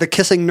who could be the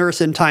kissing nurse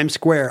in Times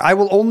Square. I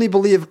will only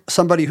believe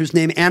somebody whose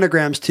name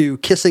anagrams to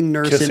kissing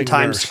nurse in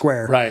Times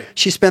Square. Right.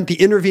 She spent the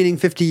intervening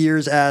 50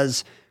 years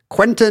as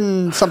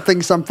Quentin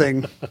something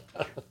something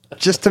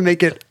just to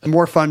make it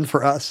more fun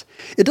for us.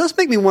 It does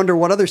make me wonder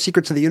what other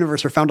secrets of the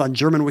universe are found on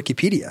German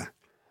Wikipedia.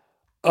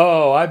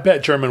 Oh, I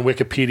bet German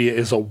Wikipedia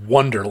is a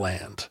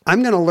wonderland.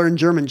 I'm going to learn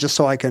German just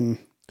so I can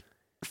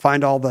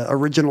find all the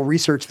original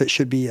research that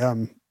should be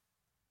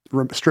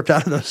stripped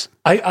out of those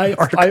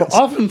articles. I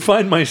often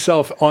find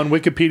myself on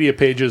Wikipedia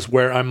pages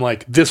where I'm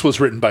like, this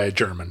was written by a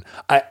German.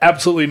 I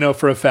absolutely know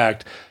for a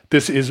fact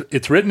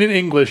it's written in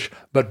English,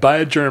 but by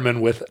a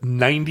German with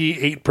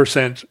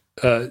 98%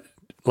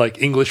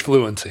 like English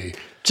fluency.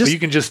 You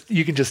can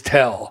just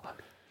tell.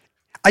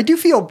 I do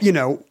feel,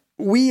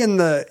 we in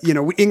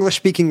the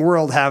English-speaking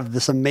world have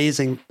this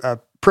amazing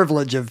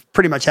privilege of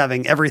pretty much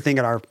having everything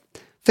at our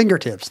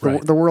fingertips.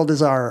 The world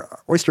is our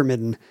oyster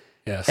midden.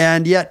 Yes.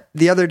 And yet,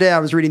 the other day I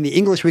was reading the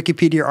English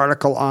Wikipedia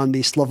article on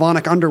the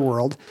Slavonic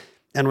underworld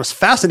and was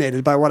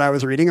fascinated by what I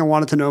was reading and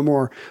wanted to know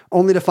more,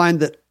 only to find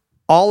that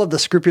all of the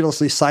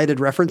scrupulously cited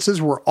references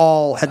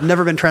had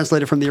never been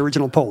translated from the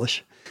original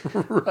Polish.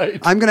 Right.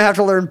 I'm going to have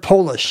to learn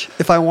Polish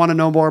if I want to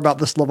know more about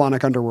the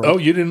Slavonic underworld. Oh,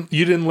 you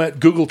didn't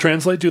let Google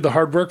Translate do the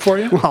hard work for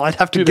you? Well, I'd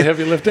have to do the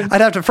heavy lifting.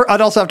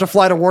 I'd also have to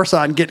fly to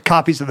Warsaw and get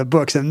copies of the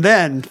books and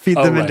then feed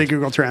them into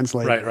Google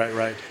Translate.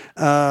 Right.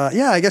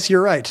 Yeah, I guess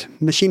you're right.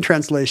 Machine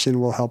translation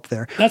will help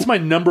there. That's my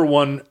number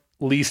one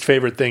least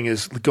favorite thing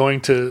is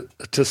going to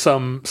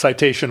some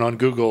citation on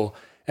Google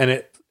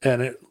and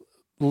and it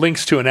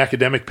links to an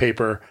academic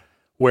paper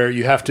where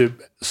you have to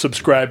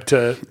subscribe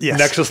to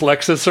Nexus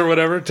Lexus or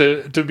whatever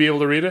to be able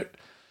to read it.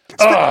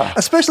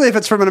 Especially if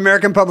it's from an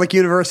American public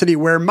university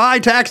where my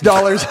tax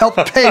dollars help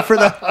pay for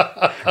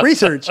the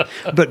research.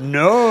 But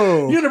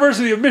no.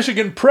 University of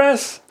Michigan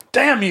Press,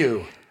 damn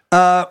you.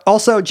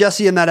 Also,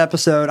 Jesse in that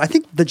episode, I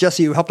think the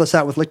Jesse who helped us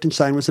out with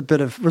Liechtenstein was a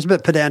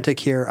bit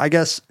pedantic here. I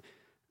guess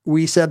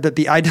we said that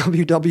the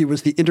IWW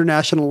was the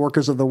International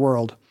Workers of the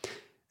World.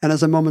 And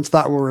as a moment's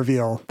thought will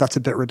reveal, that's a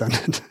bit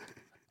redundant.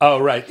 Oh,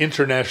 right.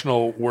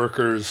 International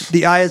Workers.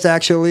 The I is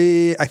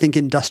actually, I think,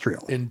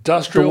 industrial.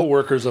 Industrial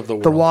Workers of the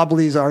World. The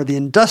Wobblies are the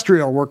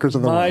Industrial Workers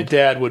of the World. My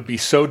dad would be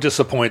so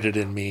disappointed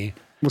in me.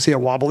 Was he a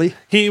wobbly?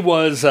 He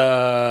was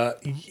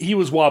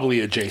wobbly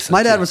adjacent.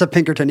 My dad was a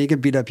Pinkerton. He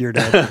could beat up your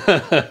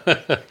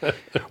dad.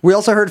 We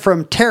also heard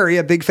from Terry,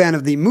 a big fan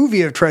of the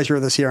movie of Treasure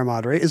of the Sierra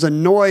Madre, is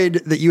annoyed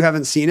that you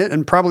haven't seen it,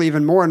 and probably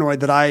even more annoyed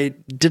that I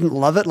didn't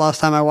love it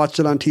last time I watched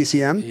it on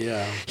TCM.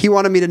 Yeah. He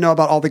wanted me to know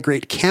about all the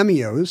great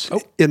cameos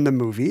in the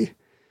movie.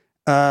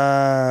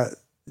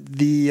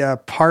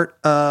 The part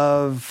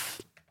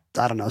of,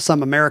 I don't know,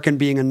 some American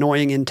being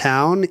annoying in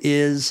town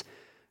is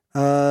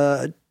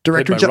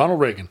Director Ronald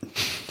Reagan.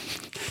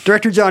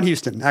 Director John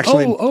Huston,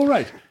 actually. Oh,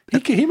 right.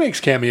 He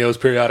makes cameos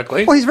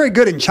periodically. Well, he's very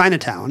good in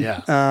Chinatown.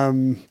 Yeah.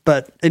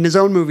 But in his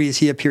own movies,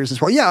 he appears as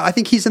well. Yeah, I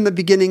think he's in the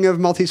beginning of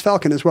Maltese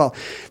Falcon as well.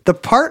 The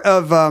part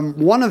of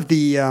one of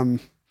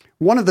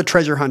the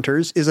treasure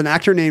hunters is an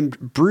actor named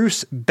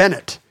Bruce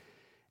Bennett.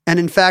 And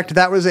in fact,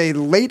 that was a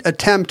late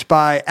attempt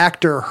by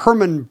actor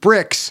Herman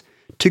Brix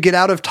to get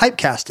out of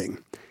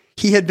typecasting.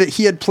 He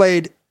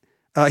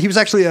was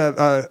actually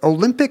a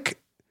Olympic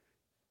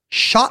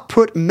shot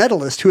put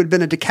medalist who had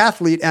been a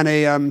decathlete and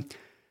a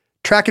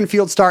track and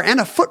field star and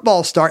a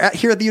football star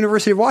here at the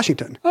University of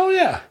Washington. Oh,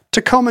 yeah.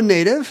 Tacoma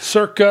native.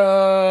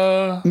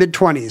 Circa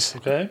mid-20s.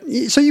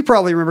 Okay. So you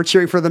probably remember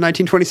cheering for the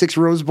 1926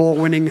 Rose Bowl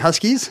winning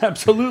Huskies.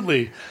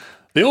 Absolutely.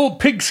 The old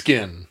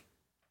pigskin.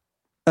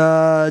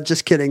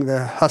 Just kidding.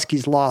 The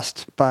Huskies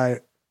lost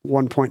by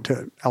 1 point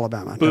to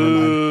Alabama.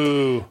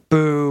 Boo.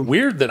 Boo.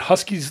 Weird that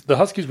the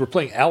Huskies were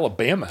playing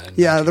Alabama.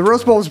 Yeah, the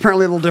Rose Bowl was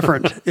apparently a little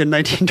different in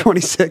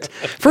 1926.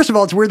 First of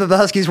all, it's weird that the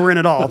Huskies were in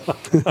it all.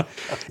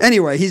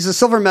 Anyway, he's a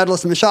silver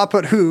medalist in the shot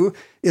put who,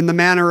 in the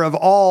manner of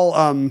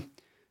all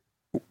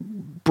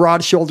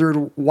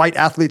broad-shouldered white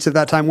athletes of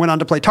that time, went on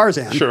to play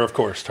Tarzan. Sure, of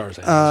course,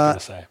 Tarzan, I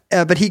was going to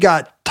say. But he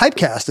got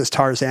typecast as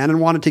Tarzan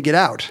and wanted to get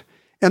out.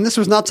 And this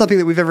was not something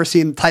that we've ever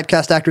seen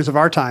typecast actors of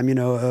our time,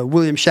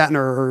 William Shatner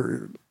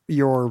or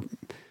your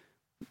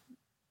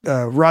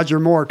Roger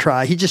Moore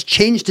try. He just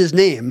changed his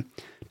name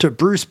to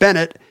Bruce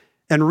Bennett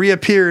and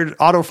reappeared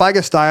Otto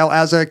Feiga style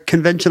as a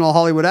conventional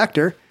Hollywood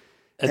actor.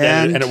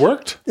 And it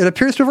worked? It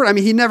appears to have worked. I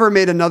mean, he never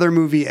made another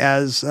movie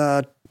as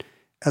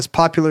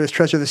popular as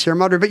Treasure of the Sierra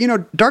Madre.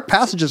 But, Dark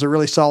Passage is a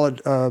really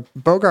solid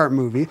Bogart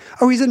movie.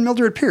 Oh, he's in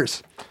Mildred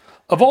Pierce.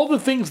 Of all the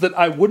things that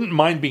I wouldn't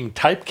mind being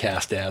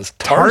typecast as,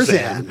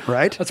 Tarzan,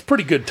 right? That's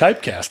pretty good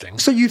typecasting.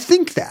 So you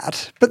think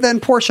that, but then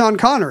poor Sean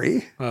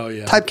Connery,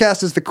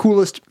 typecast as the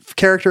coolest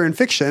character in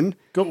fiction,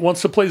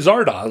 wants to play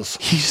Zardoz.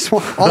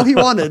 All he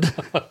wanted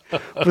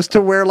was to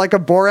wear like a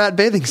Borat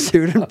bathing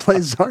suit and play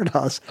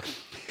Zardoz.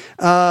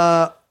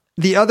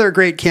 The other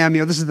great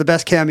cameo, this is the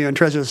best cameo in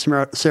Treasure of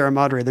the Sierra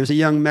Madre. There's a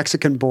young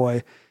Mexican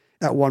boy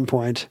at one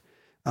point,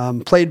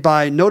 played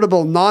by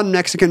notable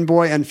non-Mexican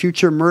boy and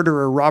future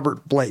murderer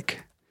Robert Blake.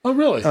 Oh,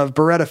 really? Of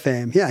Beretta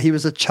fame. Yeah, he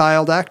was a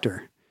child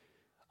actor.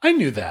 I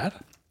knew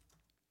that.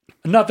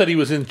 Not that he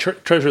was in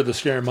Treasure of the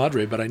Sierra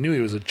Madre, but I knew he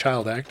was a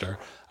child actor.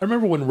 I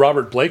remember when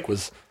Robert Blake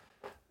was,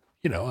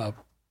 a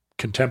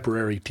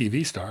contemporary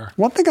TV star.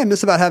 One thing I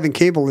miss about having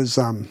cable is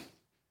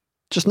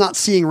just not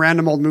seeing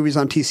random old movies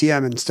on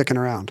TCM and sticking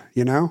around,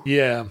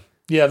 Yeah.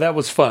 Yeah, that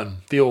was fun.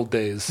 The old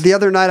days. The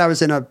other night I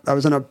was in a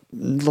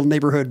little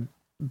neighborhood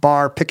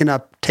bar picking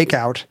up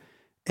takeout,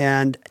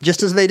 and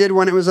just as they did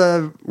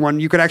when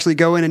you could actually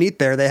go in and eat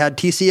there, they had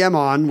TCM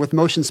on with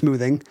motion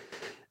smoothing,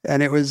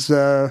 and it was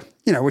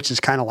which is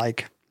kind of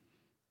like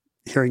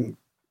hearing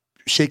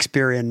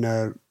Shakespeare in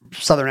a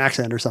Southern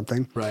accent or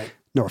something. Right.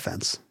 No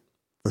offense,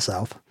 the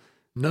South.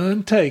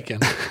 None taken.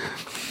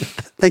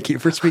 Thank you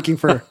for speaking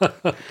for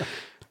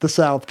the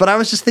South. But I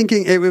was just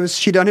thinking it was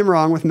She Done Him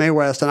Wrong with Mae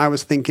West, and I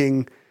was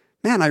thinking,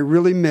 man, I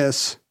really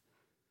miss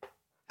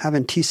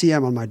having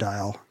TCM on my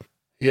dial.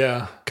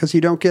 Yeah. Because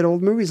you don't get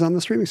old movies on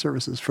the streaming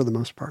services for the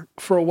most part.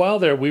 For a while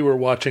there, we were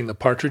watching The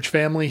Partridge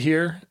Family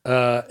here,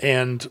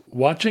 and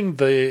watching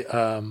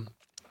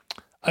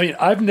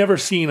I've never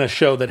seen a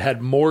show that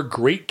had more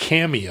great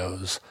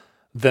cameos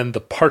than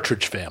The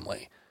Partridge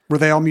Family. Were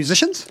they all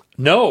musicians?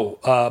 No.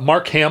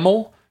 Mark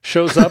Hamill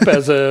shows up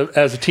as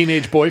a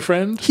teenage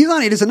boyfriend. He's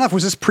on Eight Is Enough.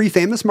 Was this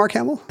pre-famous Mark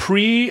Hamill?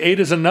 Pre-Eight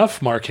Is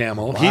Enough Mark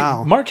Hamill.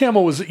 Wow. Mark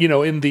Hamill was,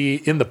 in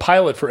the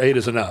pilot for Eight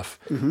Is Enough,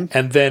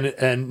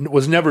 and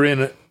was never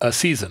in a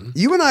season.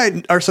 You and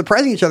I are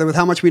surprising each other with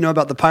how much we know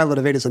about the pilot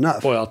of Eight Is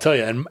Enough. Boy, I'll tell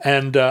you.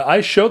 And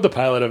I showed the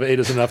pilot of Eight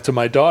Is Enough to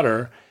my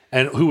daughter,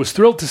 and who was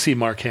thrilled to see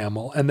Mark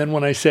Hamill. And then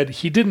when I said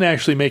he didn't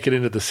actually make it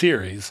into the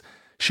series,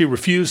 she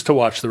refused to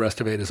watch the rest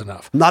of 8 is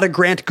Enough. Not a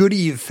Grant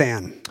Goodeve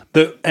fan.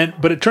 But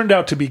it turned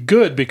out to be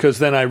good because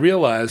then I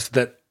realized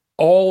that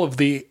all of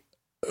the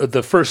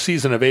first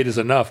season of 8 is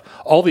Enough,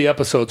 all the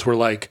episodes were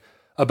like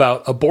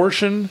about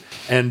abortion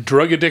and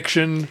drug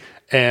addiction.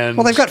 And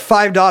well, they've got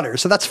 5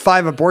 daughters, so that's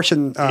 5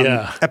 abortion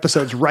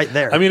episodes right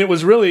there. I mean, it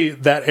was really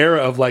that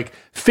era of like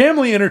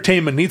family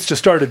entertainment needs to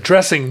start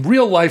addressing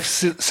real life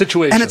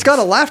situations. And it's got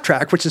a laugh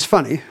track, which is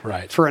funny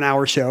for an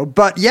hour show.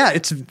 But yeah,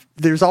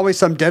 there's always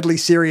some deadly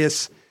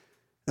serious.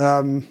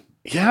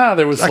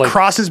 There was a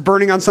cross is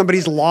burning on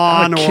somebody's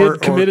lawn, a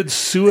kid committed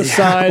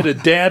suicide. A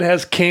dad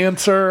has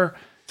cancer.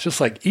 It's just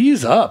like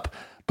ease up.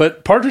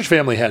 But Partridge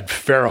Family had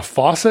Farrah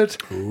Fawcett.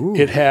 Ooh.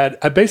 It had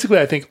basically,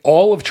 I think,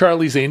 all of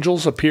Charlie's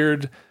Angels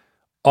appeared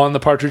on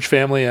the Partridge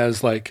Family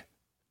as like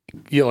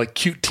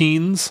cute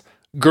teens,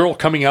 girl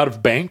coming out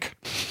of bank.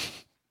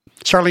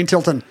 Charlene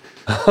Tilton.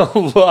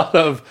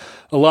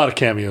 a lot of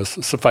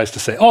cameos, suffice to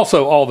say.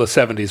 Also, all the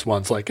 70s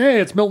ones, like,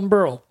 hey, it's Milton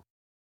Berle.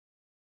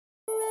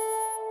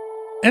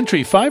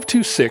 Entry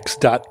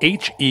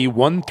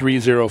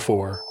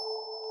 526.HE1304.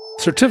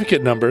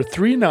 Certificate number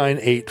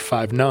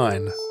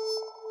 39859.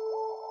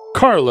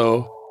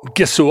 Carlo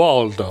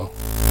Gesualdo.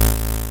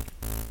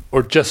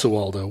 Or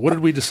Gesualdo. What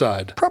did we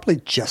decide? Probably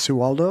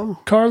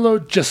Gesualdo. Carlo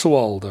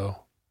Gesualdo.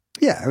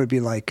 Yeah, it would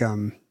be like...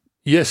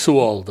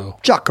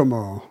 Gesualdo.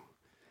 Giacomo.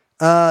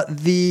 Are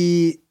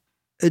you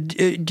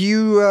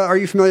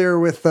familiar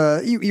with...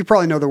 you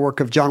probably know the work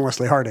of John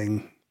Wesley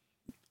Harding.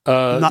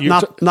 Not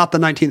the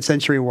 19th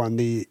century one,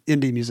 the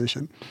indie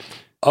musician.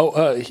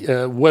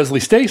 Wesley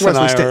Stace and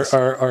I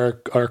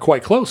are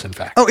quite close, in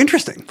fact. Oh,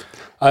 interesting.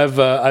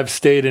 I've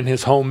stayed in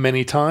his home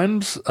many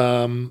times,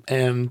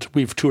 and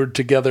we've toured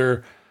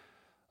together.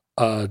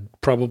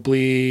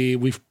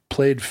 We've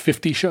played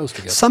 50 shows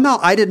together. Somehow,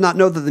 I did not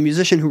know that the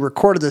musician who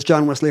recorded this,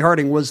 John Wesley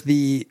Harding, was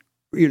the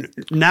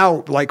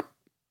now like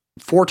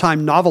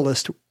 4-time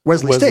novelist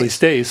Wesley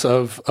Stace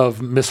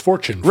of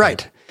Misfortune.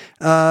 Right.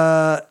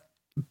 And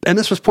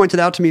this was pointed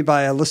out to me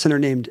by a listener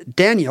named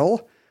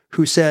Daniel,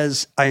 who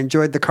says, I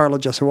enjoyed the Carlo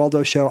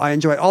Gesualdo show. I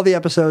enjoy all the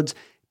episodes,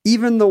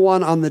 even the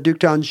one on the Duc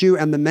d'Anjou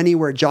and the many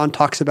where John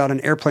talks about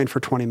an airplane for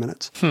 20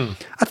 minutes.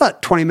 I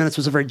thought 20 minutes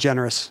was a very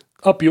generous.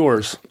 Up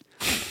yours.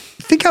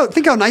 Think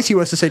how nice he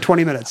was to say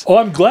 20 minutes. Oh,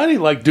 I'm glad he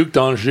liked Duc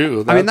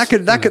d'Anjou. I mean,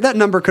 that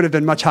number could have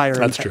been much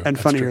higher and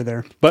funnier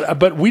there.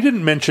 But we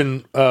didn't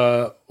mention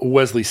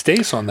Wesley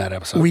Stace on that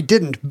episode. We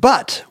didn't.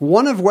 But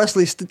one of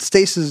Wesley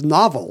Stace's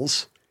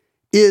novels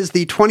is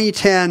the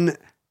 2010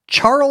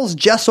 Charles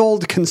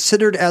Jessold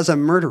Considered as a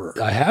Murderer.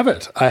 I have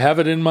it.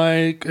 In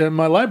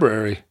my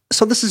library.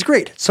 So this is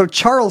great. So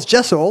Charles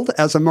Jessold,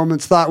 as a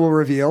moment's thought will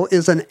reveal,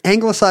 is an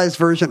anglicized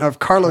version of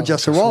Carlo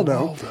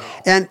Gesualdo.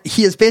 And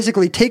he has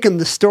basically taken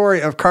the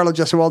story of Carlo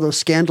Gesualdo's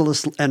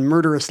scandalous and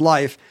murderous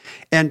life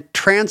and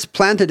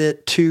transplanted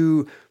it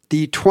to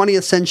the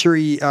 20th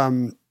century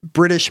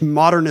British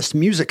modernist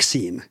music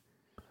scene.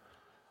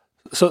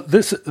 So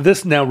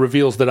this now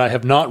reveals that I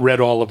have not read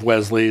all of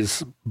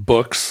Wesley's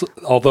books,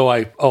 although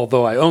I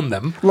own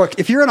them. Look,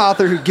 if you're an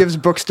author who gives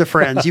books to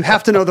friends, you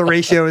have to know the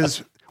ratio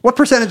is what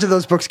percentage of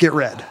those books get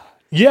read.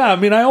 Yeah, I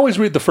mean, I always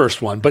read the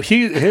first one, but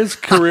his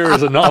career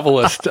as a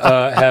novelist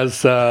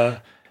has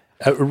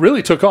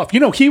really took off.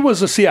 He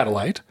was a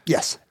Seattleite.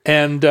 Yes,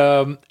 and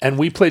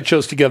we played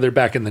shows together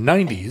back in the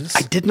 90s.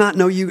 I did not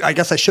know you. I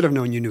guess I should have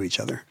known you knew each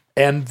other.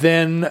 And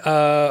then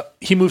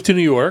he moved to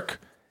New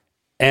York.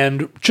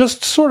 And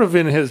just sort of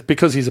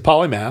because he's a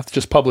polymath,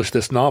 just published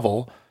this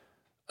novel,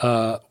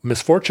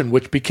 Misfortune,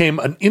 which became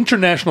an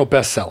international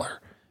bestseller,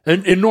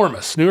 an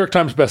enormous New York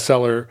Times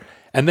bestseller.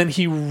 And then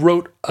he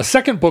wrote a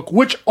second book,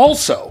 which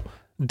also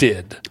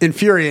did.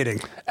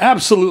 Infuriating.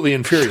 Absolutely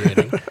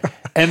infuriating.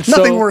 And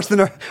nothing worse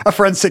than a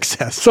friend's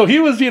success. So he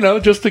was,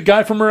 just a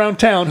guy from around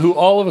town who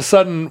all of a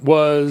sudden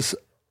was,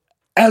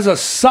 as a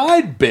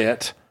side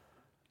bit,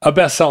 a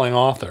best-selling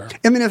author.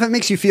 I mean, if it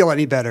makes you feel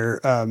any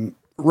better,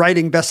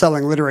 writing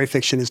best-selling literary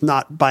fiction is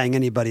not buying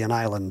anybody an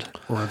island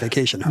or a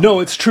vacation home.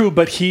 No, it's true,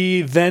 but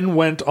he then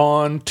went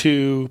on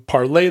to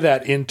parlay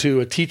that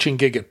into a teaching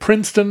gig at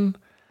Princeton,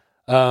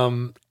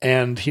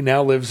 and he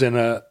now lives in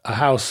a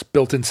house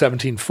built in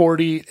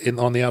 1740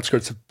 on the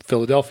outskirts of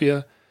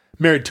Philadelphia,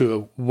 married to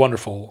a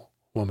wonderful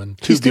woman.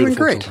 He's doing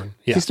great.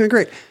 Yeah. He's doing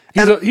great.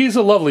 He's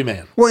a lovely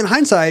man. Well, in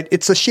hindsight,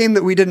 it's a shame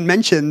that we didn't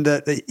mention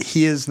that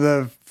he is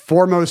the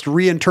foremost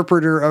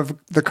reinterpreter of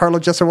the Carlo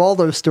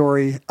Gesualdo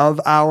story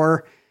of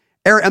our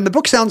era. And the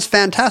book sounds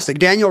fantastic.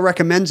 Daniel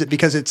recommends it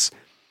because it's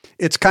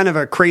kind of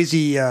a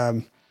crazy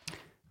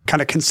kind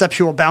of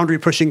conceptual boundary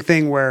pushing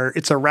thing where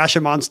it's a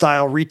Rashomon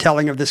style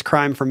retelling of this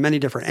crime from many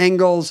different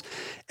angles.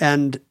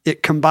 And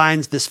it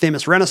combines this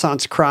famous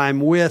Renaissance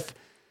crime with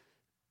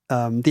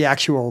the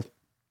actual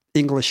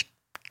English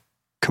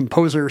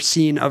composer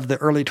scene of the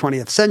early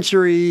 20th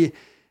century,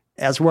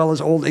 as well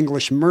as old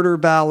English murder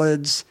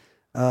ballads.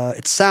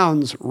 It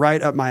sounds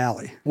right up my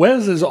alley.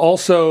 Wes is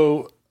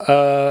also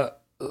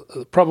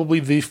probably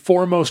the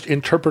foremost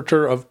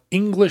interpreter of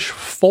English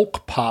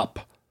folk pop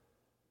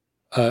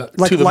to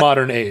the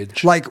modern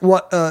age. Like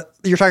what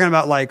you're talking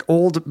about, like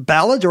old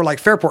ballads or like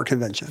Fairport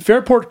Convention?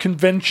 Fairport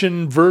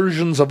Convention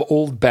versions of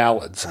old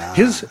ballads.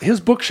 His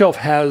bookshelf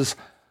has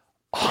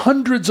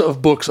hundreds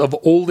of books of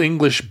old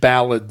English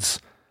ballads,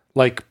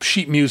 like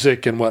sheet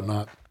music and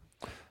whatnot.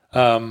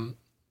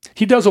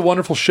 He does a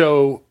wonderful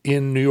show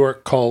in New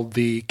York called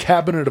The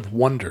Cabinet of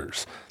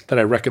Wonders that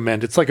I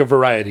recommend. It's like a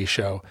variety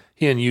show.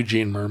 He and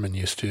Eugene Merman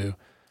used to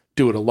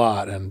do it a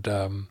lot, and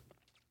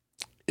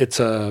it's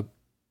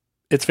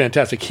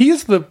fantastic. He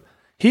is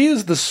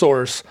the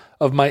source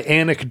of my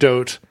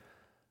anecdote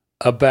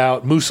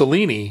about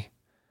Mussolini.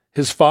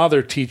 His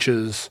father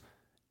teaches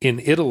in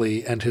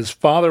Italy, and his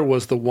father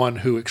was the one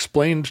who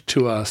explained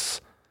to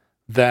us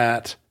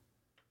that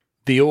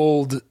the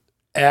old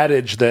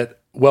adage that,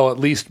 well, at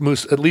least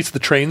the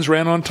trains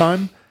ran on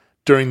time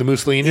during the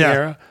Mussolini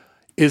era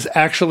is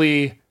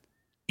actually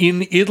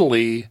in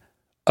Italy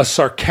a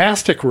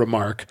sarcastic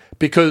remark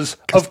because,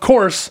 of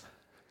course,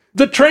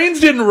 the trains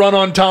didn't run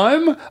on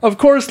time. Of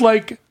course,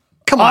 like,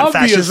 come on,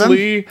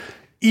 obviously, fascism.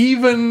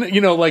 Even,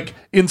 like,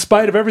 in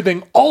spite of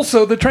everything,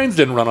 also the trains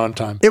didn't run on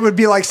time. It would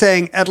be like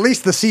saying, at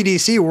least the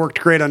CDC worked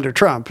great under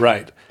Trump.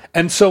 Right.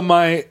 And so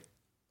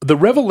the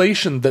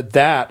revelation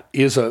that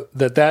is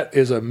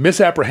a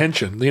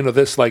misapprehension,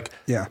 this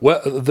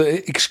well,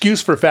 the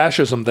excuse for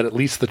fascism that at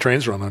least the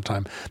trains run on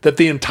time, that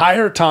the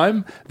entire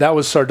time that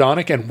was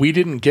sardonic and we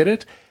didn't get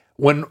it.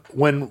 When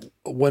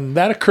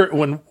that occurred,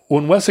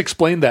 when Wes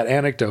explained that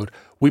anecdote,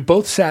 we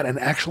both sat and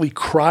actually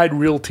cried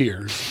real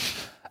tears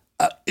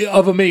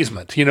of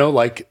amazement,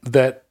 like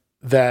that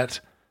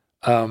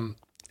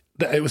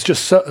it was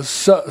just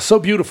so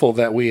beautiful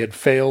that we had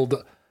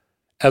failed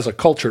as a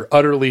culture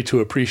utterly to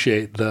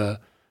appreciate the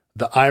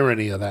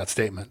irony of that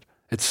statement.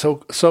 It's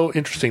so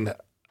interesting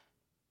that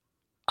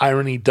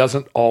irony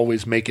doesn't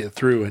always make it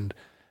through, and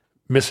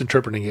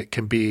misinterpreting it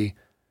can be,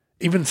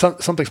 even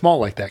something small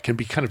like that can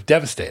be kind of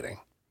devastating.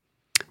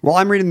 Well,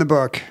 I'm reading the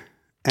book.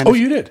 And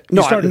you did?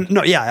 No,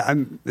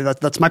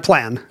 that's my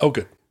plan. Oh,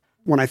 good.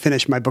 When I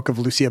finish my book of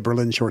Lucia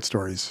Berlin short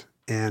stories.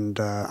 And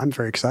I'm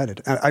very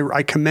excited.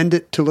 I commend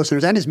it to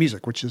listeners and his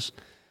music, which is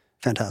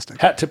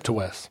fantastic. Hat tip to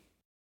Wes.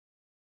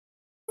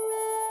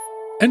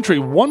 Entry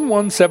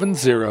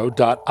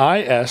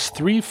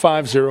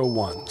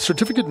 1170.is3501,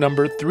 certificate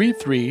number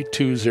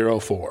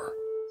 33204.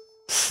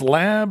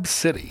 Slab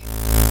City.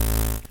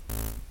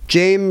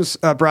 James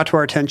brought to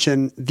our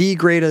attention the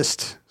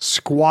greatest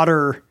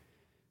squatter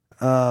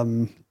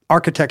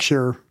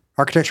architectural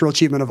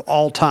achievement of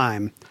all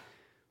time,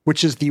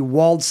 which is the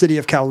walled city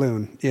of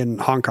Kowloon in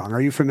Hong Kong.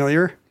 Are you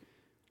familiar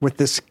with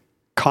this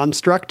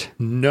construct?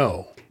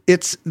 No.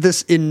 It's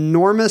this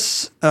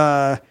enormous,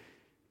 kind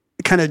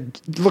of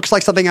looks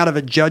like something out of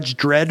a Judge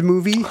Dredd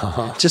movie.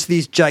 Uh-huh. Just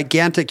these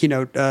gigantic,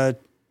 10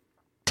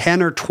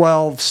 or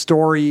 12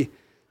 story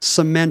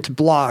cement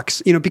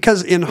blocks,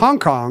 because in Hong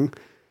Kong,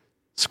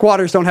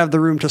 squatters don't have the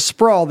room to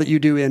sprawl that you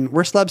do in,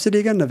 where's Slab City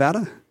again?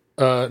 Nevada?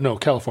 No,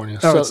 California.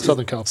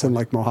 Southern California. It's in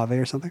like Mojave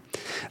or something.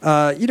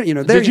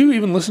 Did you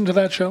even listen to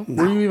that show?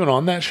 No. Were you even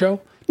on that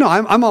show? No,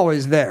 I'm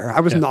always there. I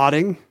was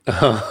nodding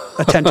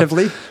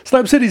attentively.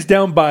 Slab City's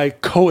down by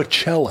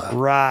Coachella.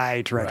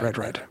 Right.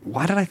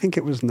 Why did I think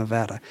it was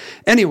Nevada?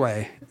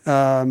 Anyway,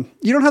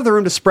 you don't have the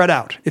room to spread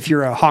out if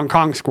you're a Hong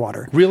Kong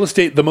squatter. Real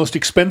estate, the most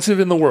expensive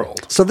in the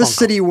world. So this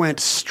city went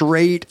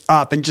straight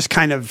up and just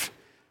kind of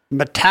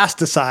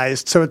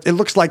metastasized. So it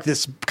looks like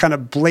this kind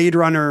of Blade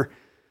Runner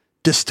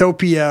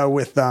dystopia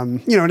with,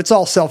 and it's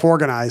all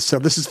self-organized. So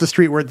this is the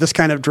street where this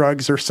kind of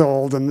drugs are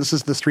sold, and this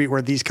is the street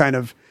where these kind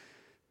of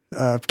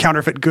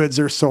counterfeit goods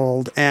are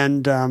sold.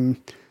 And,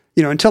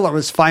 until it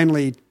was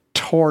finally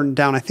torn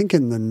down, I think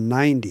in the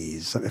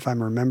 90s, if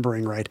I'm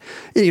remembering right,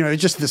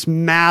 it's just this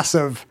mass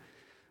of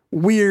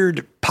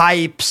weird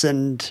pipes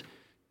and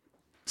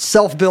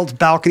self-built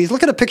balconies.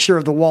 Look at a picture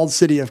of the walled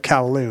city of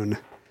Kowloon.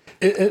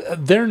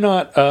 They're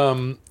not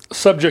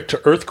subject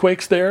to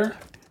earthquakes there?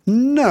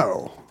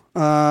 No.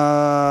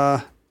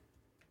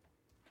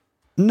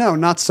 No,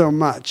 not so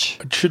much.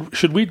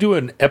 Should we do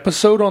an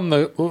episode on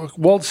the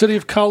walled city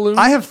of Kowloon?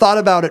 I have thought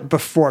about it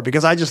before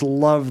because I just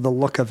love the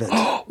look of it.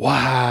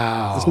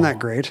 Wow. Isn't that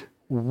great?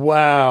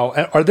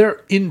 Wow. Are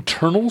there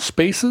internal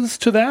spaces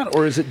to that,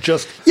 or is it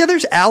just... Yeah,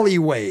 there's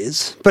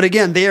alleyways. But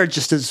again, they are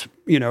just as,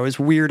 as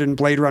weird and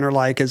Blade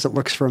Runner-like as it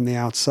looks from the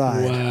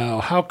outside. Wow.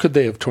 How could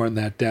they have torn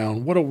that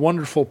down? What a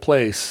wonderful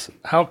place.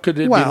 How could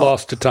it be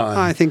lost to time?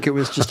 I think it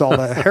was just all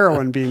the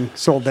heroin being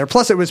sold there.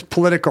 Plus, it was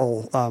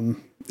political.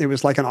 It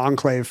was like an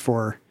enclave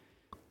for...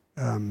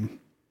 the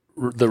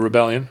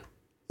rebellion?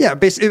 Yeah,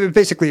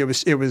 basically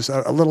it was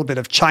a little bit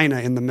of China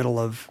in the middle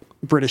of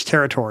British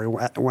territory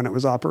when it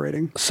was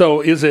operating. So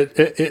is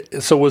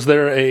it? So was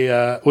there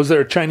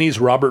a Chinese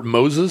Robert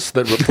Moses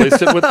that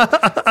replaced it with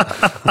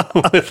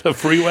with a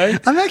freeway?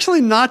 I'm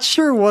actually not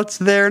sure what's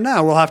there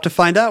now. We'll have to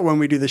find out when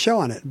we do the show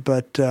on it.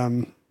 But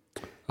I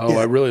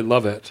really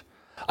love it.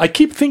 I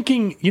keep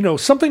thinking,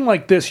 something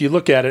like this. You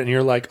look at it and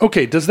you're like,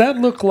 okay, does that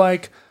look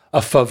like a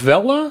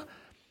favela,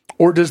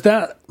 or does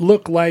that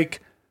look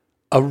like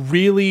a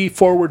really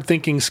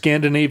forward-thinking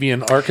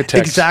Scandinavian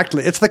architect.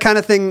 Exactly. It's the kind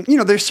of thing,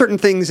 there's certain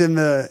things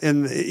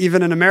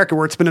even in America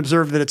where it's been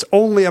observed that it's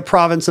only a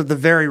province of the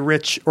very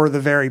rich or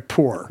the very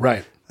poor.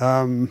 Right.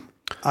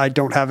 I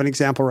don't have an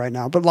example right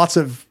now, but lots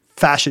of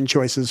fashion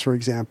choices, for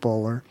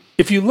example, or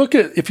if you look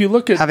at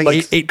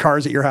having eight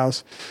cars at your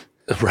house.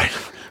 Right.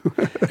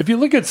 If you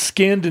look at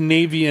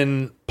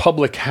Scandinavian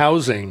public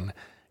housing,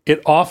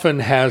 it often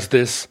has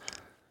this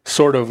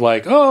sort of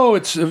like,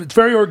 it's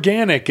very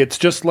organic. It's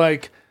just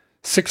like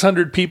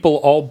 600 people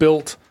all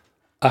built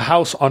a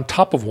house on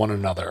top of one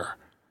another.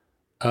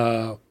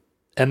 And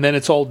then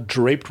it's all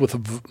draped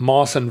with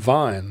moss and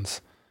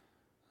vines.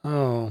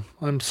 Oh,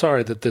 I'm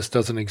sorry that this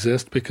doesn't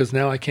exist because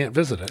now I can't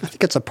visit it. I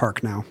think it's a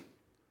park now.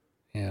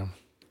 Yeah.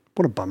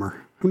 What a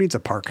bummer. Who needs a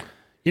park?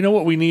 You know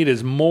what we need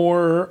is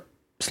more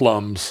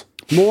slums.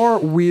 More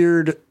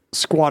weird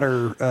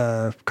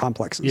squatter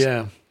complexes.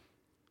 Yeah.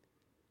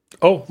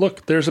 Oh,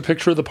 look, there's a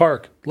picture of the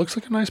park. Looks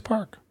like a nice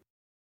park.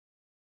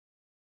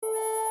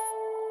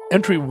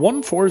 Entry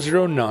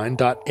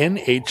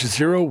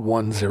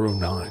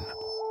 1409.NH0109.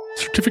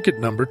 Certificate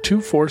number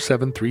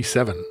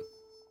 24737.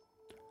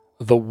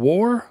 The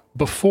war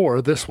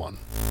before this one.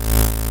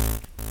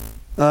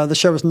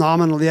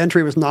 The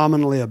entry was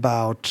nominally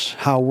about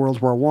how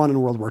World War I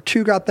and World War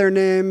II got their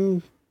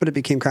name, but it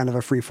became kind of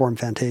a free-form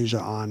fantasia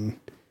on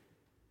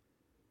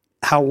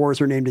how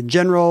wars were named in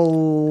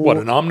general. What,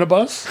 an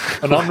omnibus?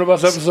 An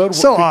omnibus episode?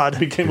 So odd.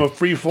 Became a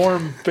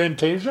free-form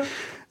fantasia?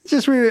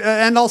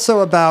 And also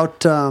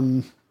about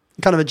kind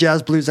of a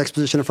jazz blues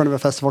exposition in front of a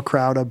festival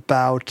crowd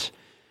about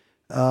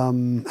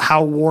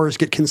how wars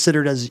get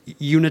considered as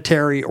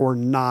unitary or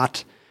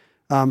not.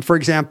 For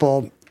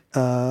example,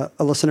 a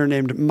listener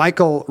named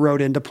Michael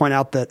wrote in to point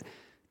out that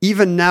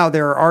even now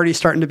there are already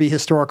starting to be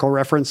historical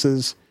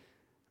references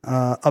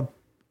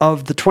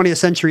of the 20th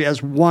century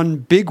as one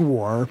big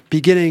war,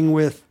 beginning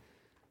with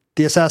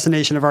the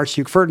assassination of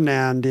Archduke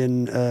Ferdinand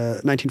in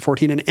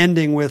 1914 and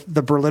ending with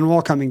the Berlin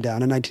Wall coming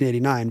down in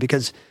 1989,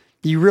 because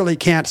you really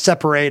can't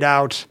separate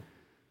out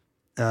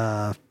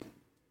the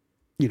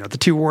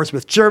two wars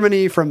with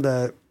Germany from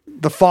the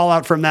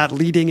fallout from that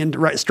leading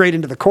straight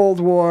into the Cold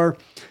War.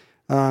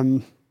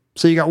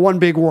 So you got one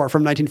big war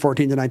from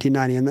 1914 to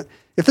 1990. And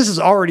if this is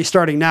already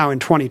starting now in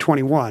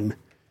 2021.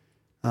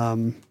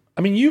 I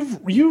mean,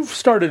 you've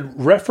started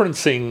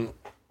referencing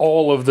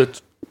all of the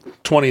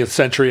 20th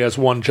century as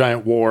one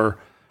giant war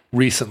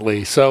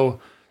recently. So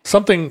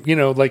something,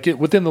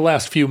 within the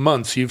last few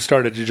months, you've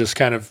started to just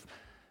kind of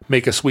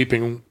make a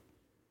sweeping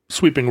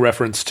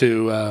reference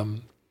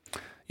to,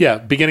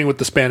 beginning with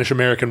the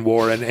Spanish-American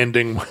War and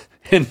ending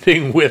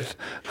with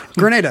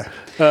Grenada.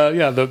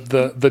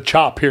 The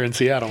CHOP here in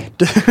Seattle.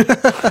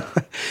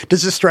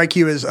 Does this strike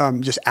you as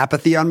just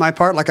apathy on my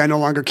part? Like I no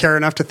longer care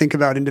enough to think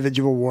about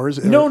individual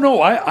wars?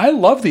 No, I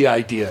love the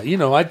idea.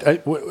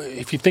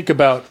 If you think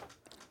about,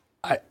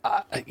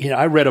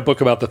 I read a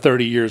book about the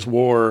 30 Years'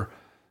 War,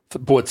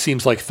 what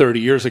seems like 30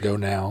 years ago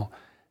now,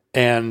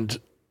 and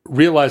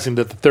realizing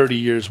that the 30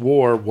 Years'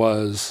 War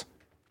was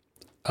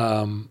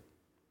half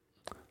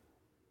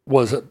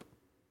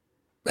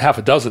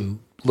a dozen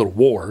little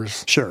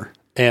wars. Sure.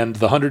 And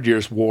the 100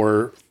 Years'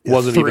 War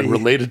wasn't even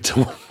related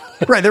to one.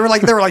 Right. There were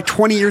like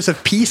 20 years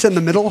of peace in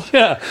the middle.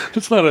 Yeah.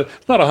 It's not a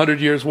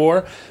 100 Years'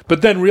 War.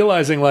 But then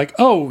realizing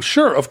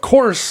sure, of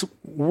course,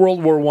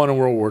 World War I and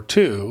World War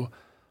II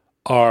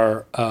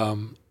are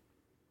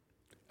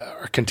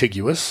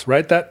contiguous,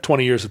 right? That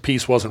 20 years of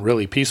peace wasn't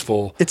really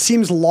peaceful. It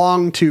seems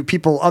long to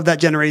people of that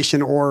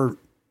generation or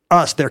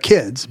us, their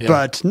kids,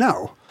 but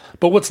no.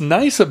 But what's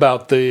nice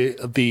about the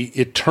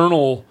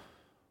eternal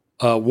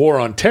war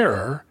on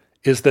terror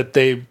is that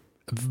they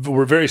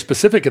were very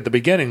specific at the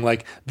beginning.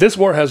 Like, this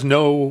war has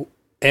no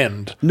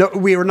end. No,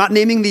 we were not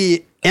naming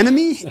the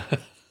enemy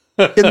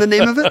in the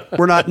name of it.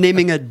 We're not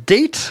naming a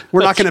date.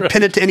 We're not going to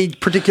pin it to any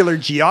particular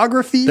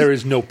geography. There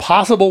is no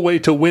possible way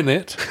to win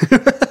it.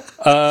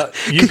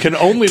 You can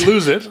only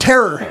lose it.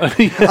 Terror,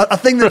 a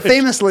thing that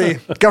famously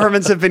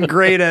governments have been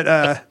great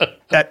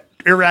at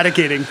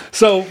eradicating.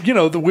 So,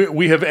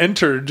 we have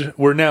entered,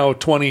 we're now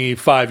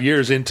 25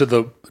 years into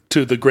the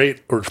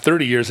great, or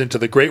 30 years into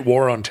the Great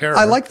War on Terror.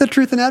 I like the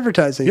truth in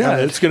advertising. Yeah,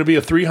 it's going to be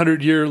a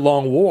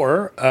 300-year-long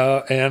war,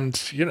 and,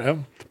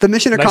 the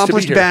mission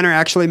accomplished banner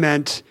actually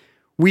meant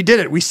we did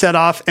it. We set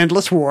off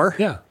endless war.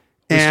 Yeah.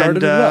 We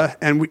started it up.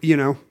 And we,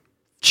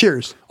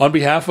 cheers. On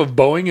behalf of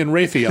Boeing and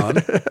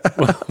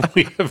Raytheon,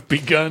 we have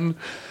begun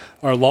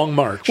our long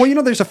march.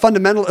 Well, there's a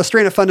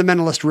strain of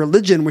fundamentalist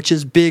religion, which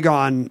is big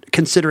on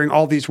considering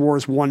all these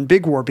wars one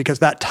big war, because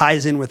that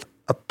ties in with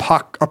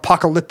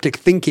apocalyptic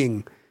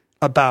thinking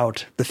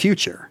about the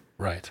future.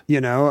 Right.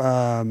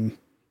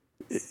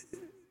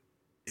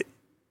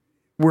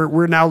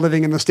 We're now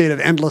living in the state of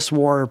endless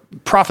war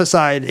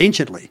prophesied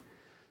anciently.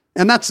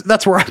 And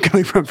that's where I'm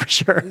coming from for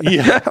sure.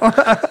 Yeah.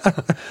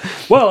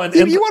 Well, and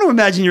you want to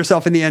imagine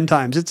yourself in the end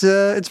times.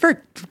 It's very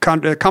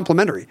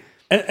complimentary.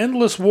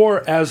 Endless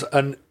war as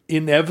an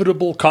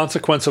inevitable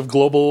consequence of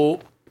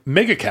global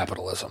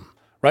megacapitalism,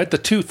 right? The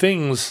two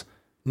things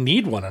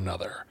need one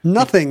another.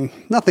 Nothing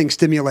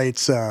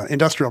stimulates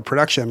industrial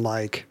production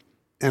like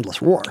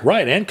endless war.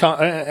 Right,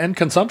 and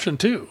consumption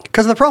too.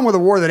 Because the problem with a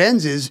war that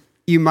ends is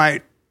you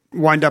might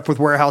wind up with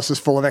warehouses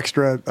full of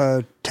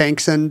extra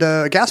tanks and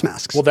gas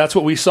masks. Well, that's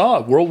what we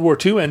saw. World War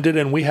II ended,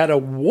 and we had a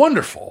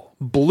wonderful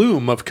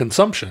bloom of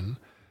consumption.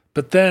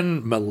 But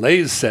then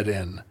malaise set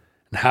in.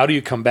 And how do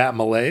you combat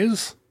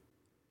malaise?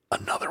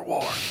 Another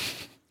war.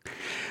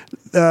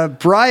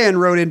 Brian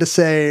wrote in to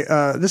say,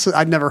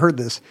 I'd never heard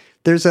this.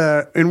 There's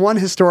in one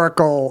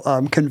historical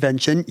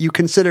convention, you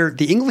consider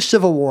the English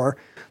Civil War,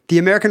 the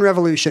American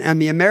Revolution,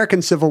 and the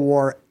American Civil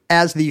War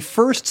as the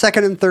first,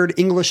 second, and third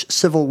English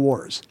civil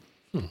wars.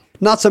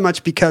 Not so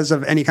much because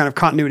of any kind of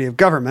continuity of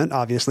government,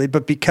 obviously,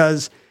 but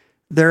because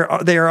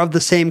they are of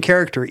the same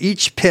character.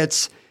 Each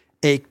pits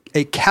a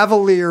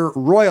cavalier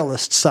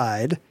royalist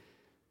side.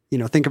 You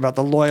know, think about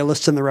the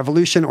loyalists in the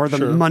Revolution or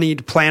the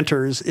moneyed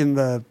planters in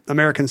the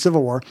American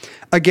Civil War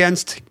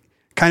against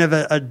kind of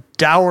a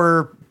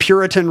dour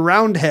Puritan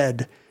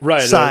Roundhead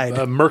side.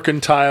 A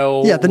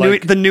mercantile. Yeah,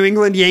 the New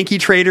England Yankee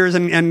traders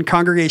and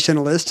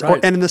Congregationalists. Right.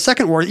 And in the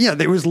Second War,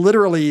 it was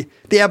literally,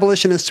 the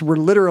abolitionists were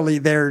literally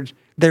their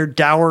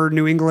dour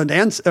New England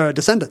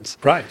descendants.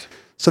 Right.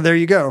 So there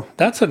you go.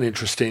 That's an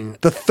interesting...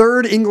 The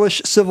Third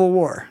English Civil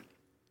War.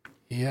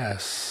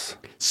 Yes.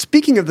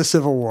 Speaking of the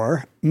Civil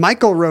War,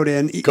 Michael wrote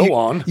in. Go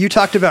on. You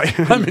talked about...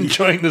 I'm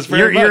enjoying this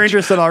very much. You're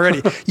interested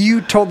already.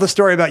 You told the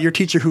story about your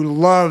teacher who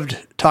loved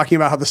talking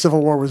about how the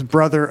Civil War was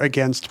brother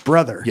against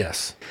brother.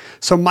 Yes.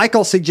 So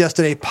Michael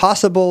suggested a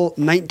possible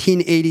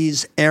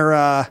 1980s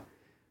era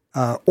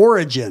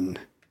origin.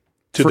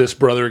 To this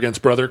brother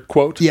against brother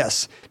quote?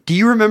 Yes. Do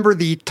you remember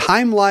the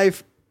Time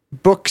Life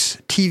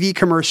Books TV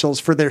commercials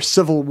for their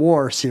Civil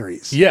War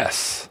series?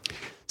 Yes.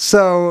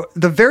 So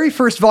the very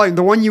first volume,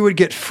 the one you would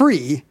get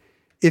free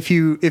if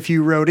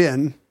you wrote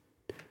in,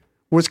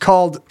 was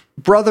called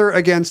Brother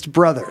Against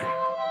Brother.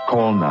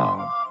 Call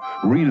now.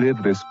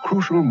 Relive this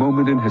crucial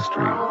moment in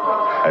history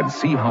and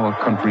see how a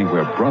country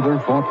where brother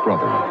fought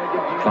brother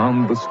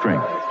found the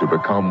strength to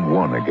become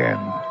one again.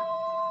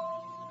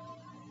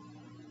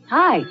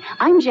 Hi,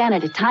 I'm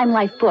Janet at Time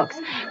Life Books.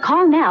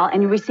 Call now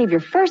and you receive your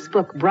first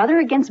book, Brother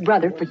Against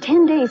Brother, for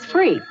 10 days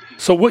free.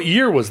 So what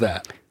year was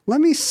that? Let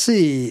me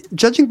see.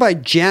 Judging by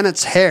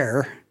Janet's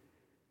hair,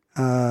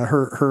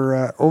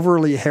 her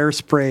overly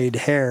hairsprayed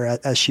hair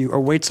as she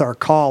awaits our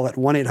call at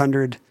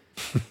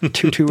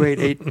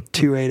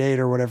 1-800-228-8288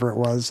 or whatever it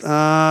was.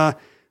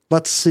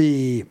 Let's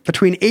see.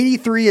 Between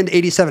 83 and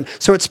 87.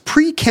 So it's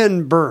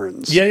pre-Ken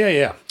Burns.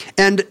 Yeah.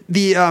 And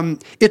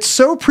it's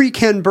so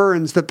pre-Ken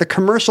Burns that the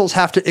commercials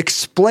have to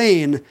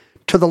explain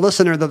to the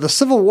listener that the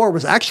Civil War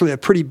was actually a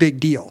pretty big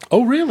deal.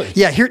 Oh, really?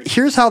 Yeah,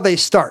 here's how they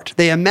start.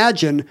 They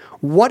imagine,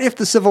 what if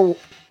the Civil...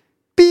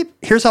 Beep.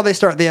 Here's how they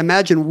start. They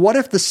imagine, what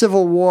if the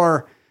Civil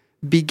War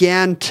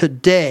began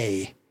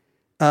today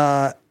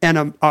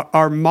and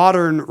our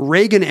modern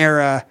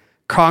Reagan-era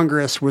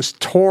Congress was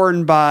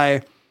torn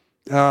by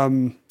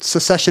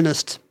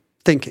secessionist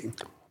thinking.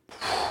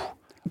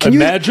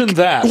 Imagine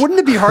that. Wouldn't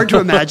it be hard to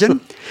imagine?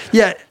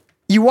 Yeah.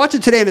 You watch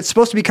it today and it's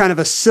supposed to be kind of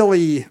a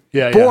silly,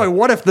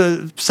 what if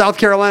the South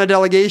Carolina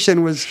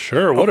delegation was...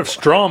 Sure, what if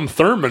Strom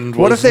Thurmond was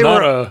what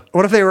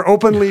if they were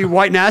openly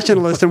white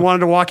nationalists and wanted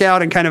to walk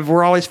out and kind of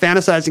were always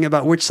fantasizing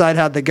about which side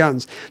had the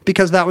guns?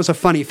 Because that was a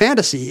funny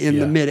fantasy in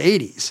the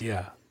mid-'80s.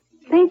 Yeah.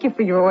 Thank you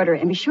for your order,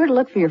 and be sure to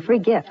look for your free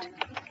gift.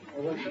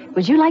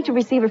 Would you like to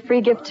receive a free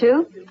gift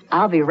too?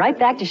 I'll be right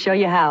back to show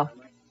you how.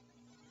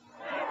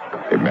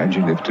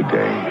 Imagine if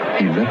today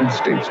 11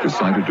 states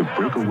decided to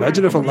break away.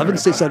 Imagine if 11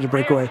 states decided to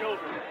break away.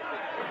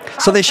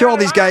 So they show all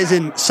these guys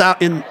in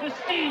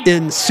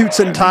suits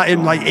and ties,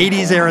 in like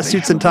 80s era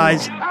suits and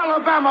ties.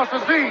 Alabama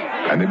secede.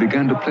 And they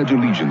began to pledge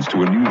allegiance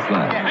to a new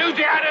flag.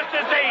 Louisiana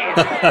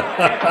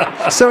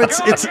secede. So it's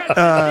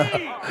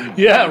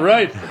yeah,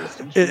 right.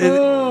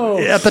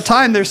 At the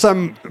time, there's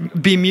some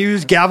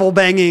bemused gavel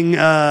banging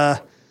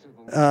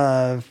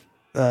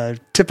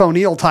Tip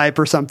O'Neill type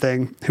or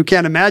something who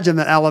can't imagine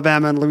that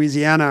Alabama and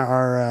Louisiana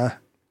are.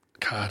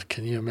 God,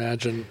 can you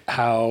imagine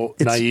how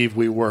naive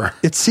we were?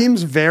 It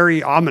seems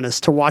very ominous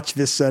to watch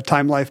this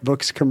Time Life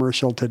Books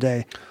commercial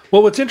today.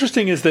 Well, what's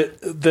interesting is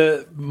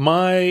that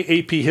my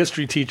AP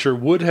history teacher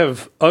would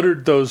have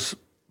uttered those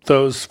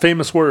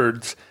famous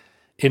words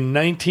in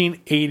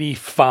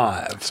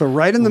 1985. So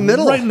right in the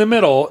middle. Right in the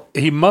middle.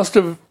 He must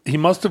have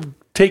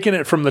taken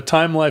it from the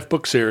Time Life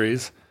book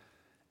series,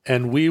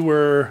 and we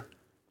were.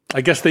 I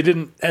guess they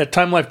didn't.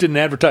 Time Life didn't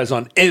advertise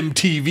on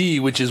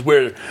MTV, which is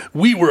where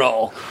we were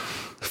all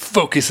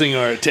focusing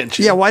our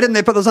attention. Yeah, why didn't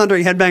they put those on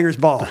during Headbangers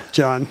Ball,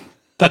 John?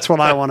 That's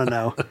what I want to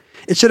know.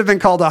 It should have been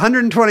called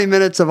 120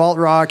 minutes of alt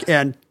rock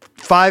and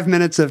 5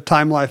 minutes of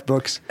Time Life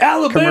Books.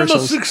 Alabama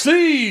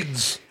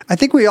succeeds. I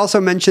think we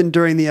also mentioned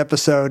during the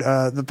episode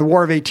that the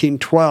War of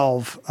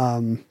 1812.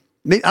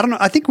 I don't know.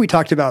 I think we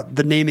talked about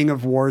the naming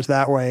of wars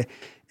that way,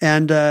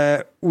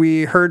 and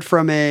we heard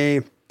from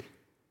a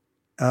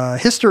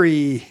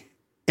history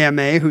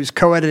MA who's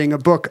co-editing a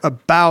book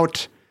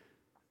about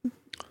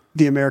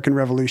the American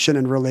Revolution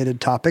and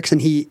related topics,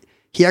 and he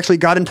he actually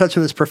got in touch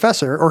with his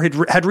professor, or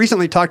had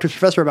recently talked to his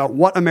professor about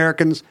what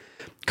Americans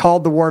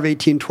called the War of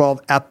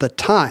 1812 at the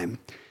time.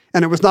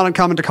 And it was not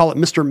uncommon to call it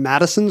Mr.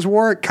 Madison's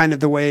War, kind of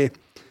the way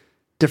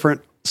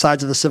different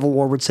sides of the Civil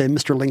War would say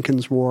Mr.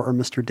 Lincoln's War or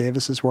Mr.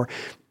 Davis's War.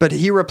 But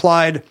he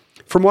replied,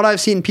 from what I've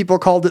seen, people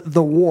called it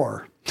the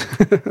war. That's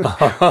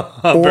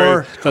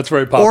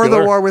very popular. Or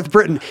the war with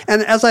Britain.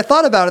 And as I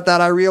thought about it,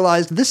 I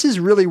realized this is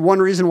really one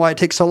reason why it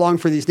takes so long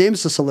for these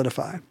names to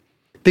solidify.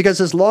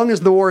 Because as long as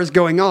the war is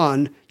going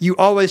on, you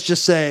always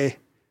just say,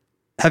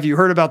 have you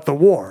heard about the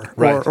war?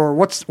 Right. Or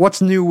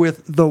what's new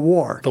with the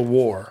war? The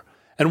war.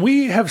 And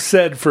we have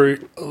said for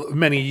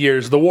many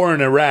years, the war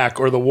in Iraq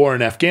or the war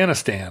in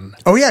Afghanistan.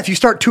 Oh, yeah. If you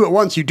start two at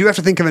once, you do have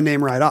to think of a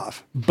name right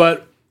off.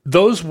 But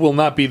those will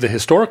not be the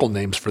historical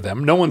names for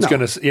them. No one's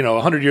going to,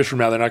 100 years from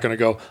now, they're not going to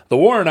go, the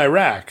war in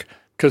Iraq,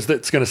 because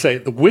it's going to say,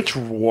 which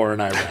war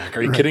in Iraq?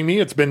 Are you kidding me?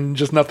 It's been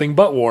just nothing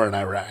but war in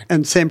Iraq.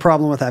 And same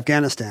problem with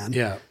Afghanistan.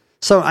 Yeah.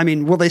 So, I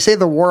mean, will they say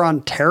the war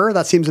on terror?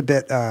 That seems a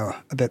bit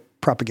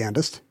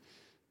propagandist.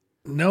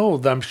 No,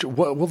 I'm sure.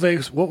 What will they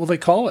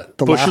call it?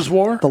 Bush's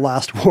war? The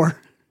last war.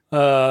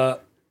 The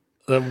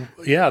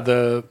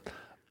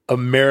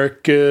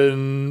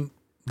American,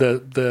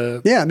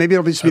 yeah, maybe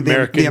it'll just be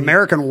the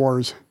American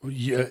wars.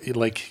 Yeah,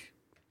 like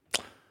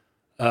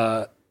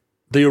the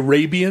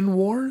Arabian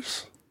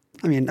Wars.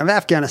 I mean,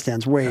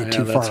 Afghanistan's way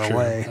too far true.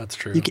 away. That's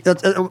true.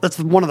 That's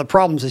one of the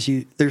problems is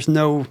there's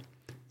no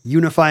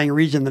unifying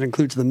region that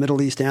includes the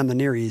Middle East and the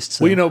Near East.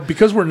 So. Well,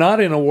 because we're not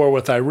in a war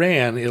with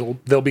Iran,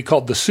 they'll be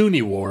called the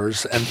Sunni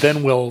Wars, and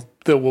then we'll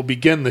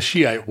begin the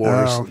Shiite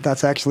Wars. Oh,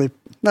 that's actually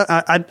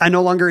I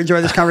no longer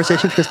enjoy this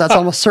conversation because that's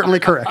almost certainly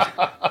correct.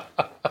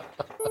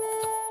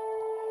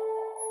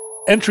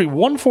 Entry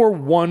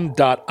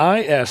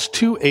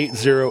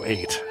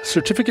 141.IS2808,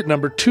 certificate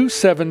number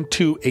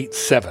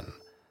 27287.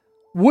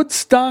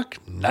 Woodstock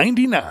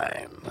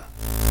 99.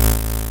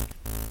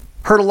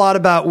 Heard a lot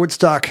about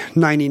Woodstock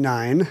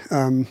 99.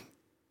 A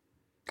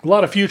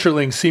lot of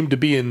futurelings seem to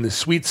be in the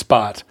sweet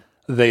spot,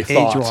 they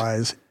thought.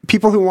 Age-wise.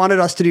 People who wanted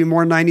us to do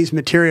more 90s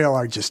material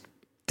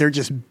they're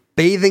just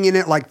bathing in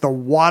it like the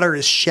water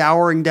is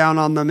showering down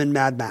on them in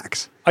Mad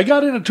Max. I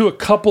got into a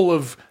couple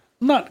of,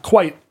 not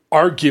quite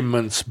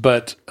arguments,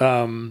 but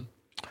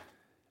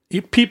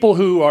people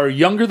who are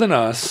younger than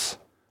us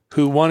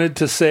who want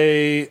to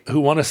say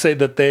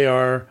that they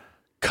are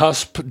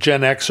cusp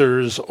Gen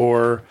Xers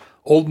or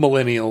old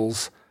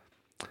millennials,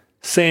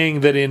 saying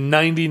that in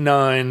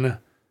 99,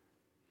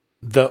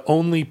 the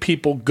only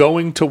people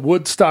going to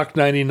Woodstock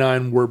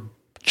 99 were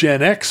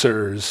Gen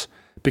Xers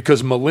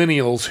because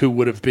millennials who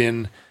would have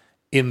been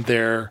in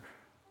their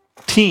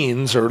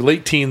teens or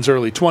late teens,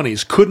 early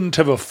 20s couldn't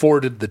have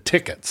afforded the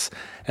tickets.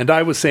 And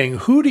I was saying,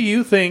 who do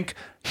you think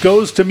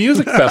goes to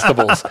music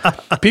festivals?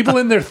 People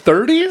in their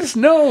 30s?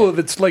 No,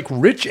 that's like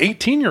rich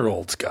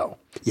 18-year-olds go.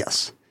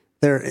 Yes.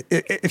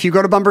 If you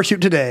go to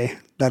Bumbershoot today,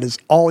 that is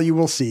all you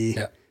will see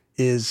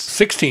is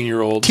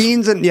 16-year-olds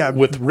teens and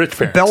with rich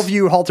parents.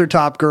 Bellevue halter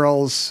top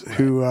girls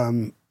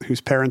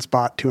whose parents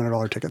bought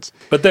 $200 tickets.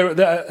 But there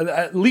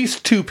at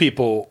least two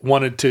people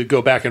wanted to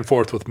go back and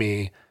forth with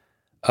me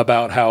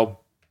about how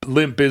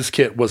Limp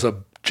Bizkit was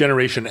a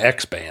Generation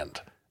X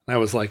band. And I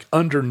was like,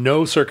 under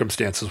no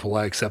circumstances will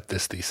I accept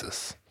this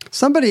thesis.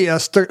 Somebody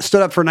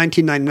stood up for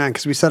 1999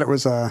 because we said it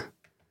was a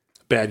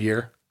bad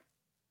year.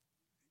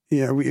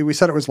 Yeah, we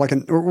said it was like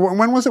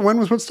when was it? When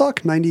was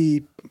Woodstock?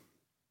 90?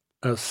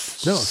 No,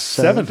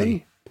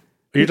 70.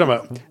 Are you talking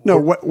about? No,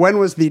 when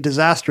was the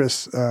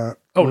disastrous?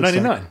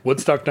 99.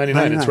 Woodstock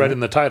 99. It's right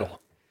in the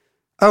title.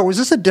 Oh, was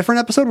this a different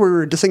episode where we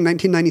were dissing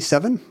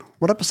 1997?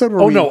 What episode were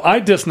we? Oh, no, I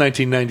diss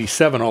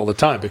 1997 all the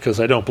time because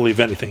I don't believe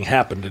anything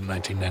happened in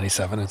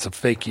 1997. It's a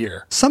fake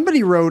year.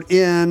 Somebody wrote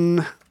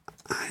in,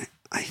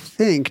 I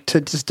think,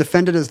 to just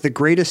defend it as the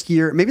greatest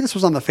year. Maybe this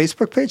was on the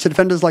Facebook page. To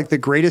defend it as like the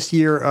greatest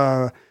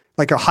year,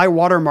 like a high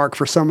watermark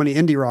for so many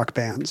indie rock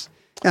bands.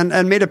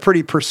 And made a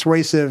pretty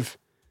persuasive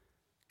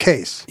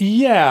case.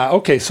 Yeah,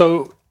 okay,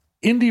 so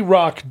indie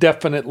rock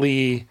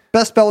definitely...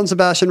 Best Bell and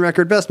Sebastian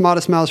record, best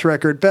Modest Mouse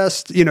record,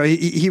 best,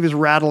 he was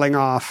rattling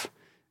off.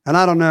 And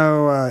I don't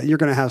know, you're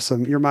going to have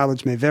your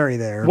mileage may vary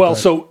there. Well,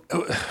 so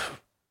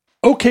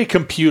OK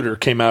Computer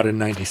came out in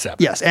 97.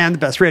 Yes, and the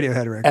best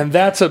Radiohead record. And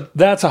that's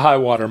a high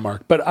water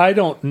mark, but I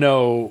don't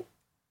know,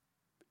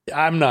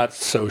 I'm not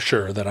so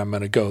sure that I'm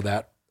going to go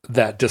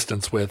that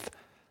distance with,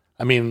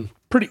 I mean,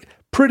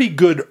 pretty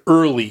good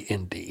early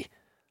indie,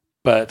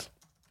 but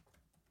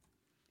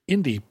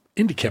indie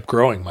kept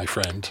growing, my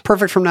friend.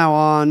 Perfect from now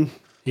on.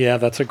 Yeah,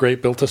 that's a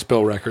great Built to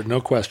Spill record,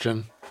 no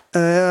question.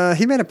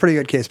 He made a pretty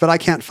good case, but I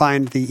can't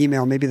find the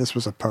email. Maybe this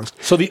was a post.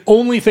 So the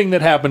only thing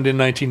that happened in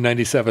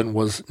 1997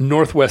 was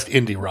Northwest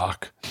Indie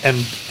Rock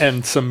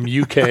and some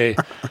UK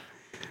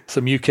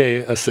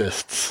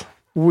assists.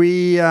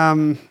 We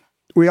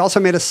also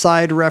made a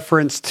side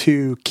reference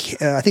to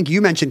I think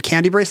you mentioned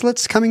candy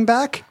bracelets coming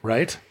back,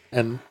 right?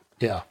 And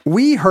yeah,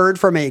 we heard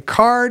from a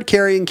card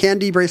carrying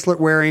candy bracelet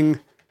wearing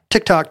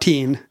TikTok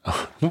teen,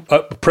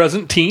 a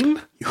present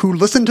teen who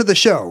listened to the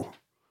show.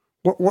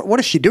 What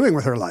is she doing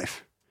with her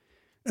life?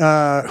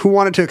 who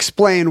wanted to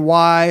explain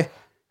why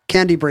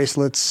candy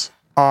bracelets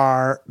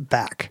are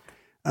back.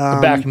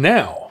 Back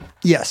now.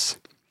 Yes.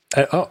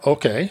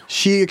 Okay.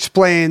 She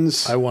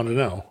explains. I want to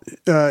know.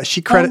 I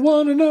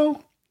want to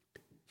know.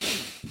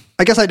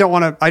 I guess I don't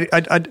want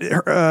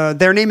to.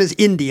 Their name is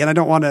Indy, and I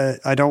don't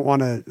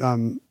want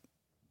to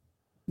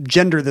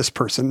gender this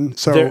person.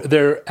 So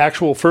their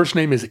actual first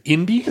name is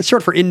Indy. It's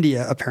short for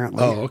India,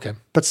 apparently. Oh, okay.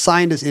 But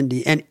signed as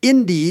Indy, and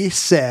Indy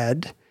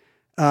said,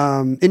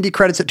 Indy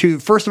credits it to,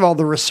 first of all,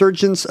 the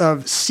resurgence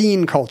of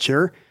scene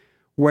culture,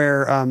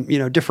 where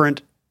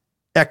different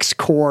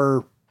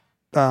X-core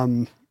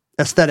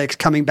aesthetics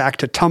coming back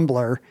to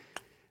Tumblr.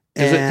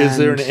 Is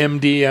there an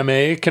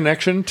MDMA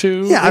connection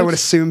to? Yeah, this? I would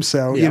assume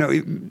so.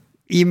 Yeah.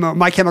 Emo,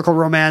 My Chemical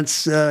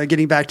Romance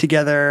getting back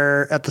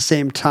together at the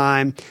same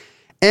time.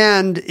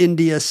 And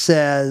India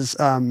says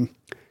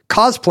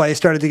cosplay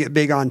started to get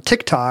big on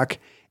TikTok,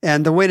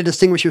 and the way to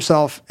distinguish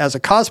yourself as a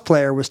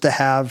cosplayer was to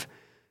have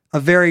a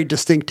very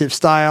distinctive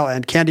style,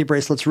 and candy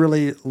bracelets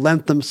really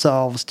lent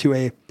themselves to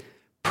a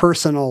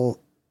personal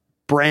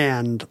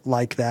brand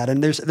like that.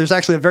 And there's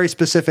actually a very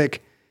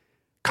specific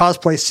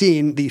cosplay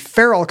scene, the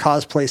feral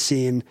cosplay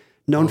scene,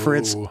 known for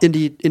its,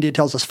 India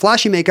tells us,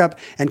 flashy makeup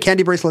and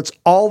candy bracelets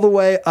all the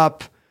way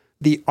up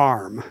the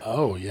arm.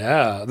 Oh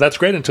yeah, that's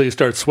great until you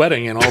start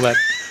sweating and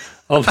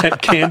all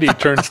that candy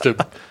turns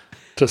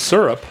to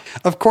syrup.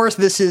 Of course,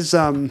 this is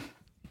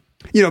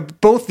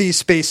both these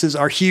spaces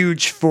are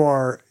huge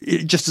for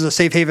just as a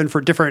safe haven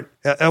for different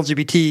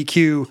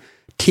LGBTQ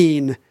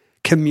teen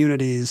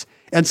communities,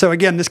 and so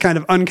again, this kind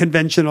of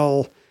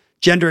unconventional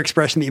gender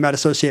expression that you might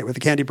associate with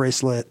a candy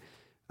bracelet.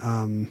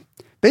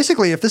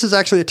 Basically, if this is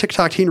actually a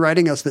TikTok teen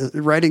writing this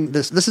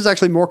is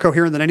actually more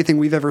coherent than anything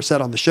we've ever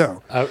said on the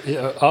show.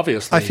 Yeah,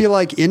 obviously. I feel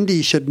like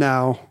Indy should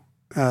now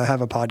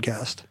have a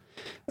podcast.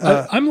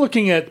 I'm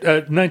looking at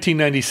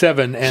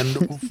 1997,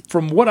 and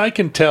from what I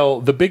can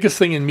tell, the biggest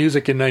thing in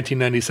music in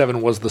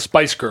 1997 was the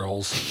Spice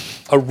Girls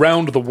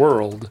around the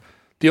world.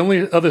 The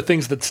only other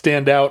things that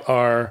stand out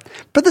are...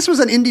 But this was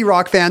an indie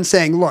rock fan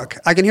saying, look,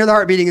 I Can Hear the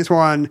Heart Beating is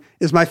my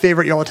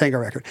favorite Yo La Tengo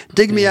record.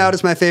 Dig Me Out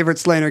is my favorite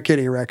Slayer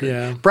Kitty record.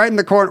 Yeah. Bright in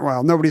the Corner,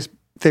 well, nobody's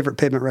favorite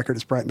Pavement record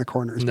is Bright in the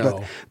Corners.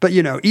 No. But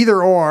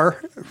either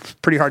or,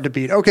 pretty hard to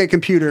beat. Okay,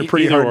 Computer,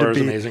 pretty hard to beat. Either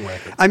or is an amazing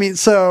record. I mean,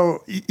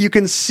 so you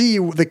can see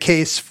the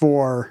case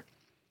for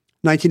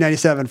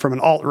 1997 from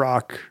an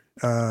alt-rock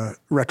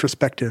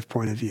retrospective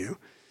point of view.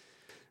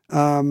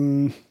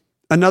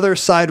 Another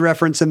side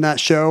reference in that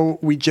show,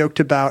 we joked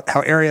about how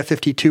Area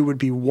 52 would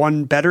be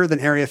one better than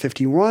Area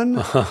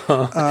 51.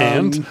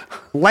 And?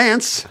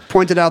 Lance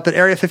pointed out that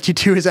Area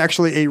 52 is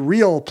actually a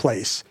real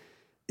place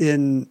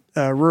in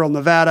rural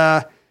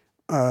Nevada,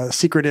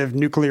 secretive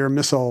nuclear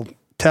missile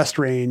test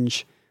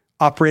range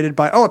operated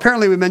by,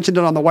 apparently we mentioned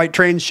it on the White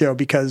Trains show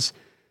because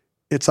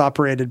it's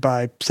operated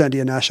by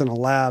Sandia National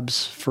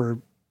Labs for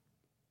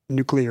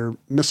nuclear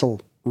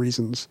missile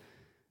reasons.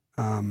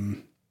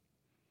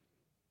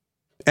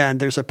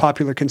 And there's a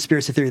popular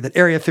conspiracy theory that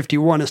Area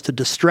 51 is to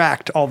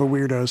distract all the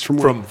weirdos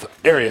from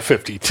Area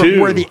 52, from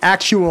where the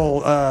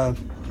actual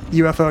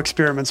UFO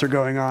experiments are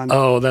going on.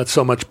 Oh, that's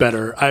so much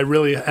better. I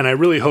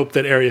really hope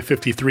that Area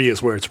 53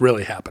 is where it's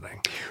really happening.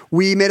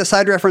 We made a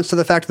side reference to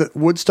the fact that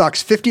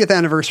Woodstock's 50th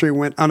anniversary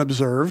went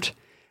unobserved,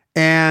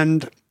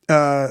 and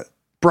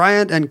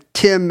Bryant and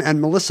Tim and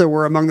Melissa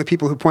were among the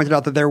people who pointed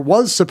out that there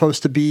was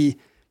supposed to be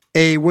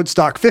a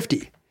Woodstock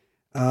 50.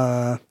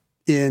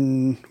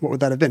 In, what would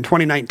that have been,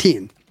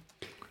 2019.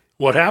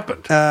 What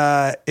happened?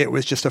 It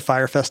was just a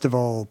Fire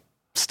Festival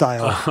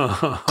style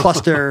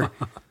cluster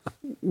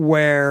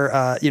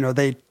where,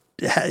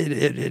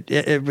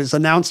 it was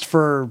announced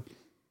for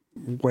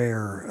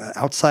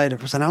outside,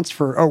 it was announced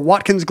for,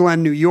 Watkins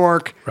Glen, New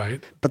York.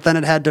 Right. But then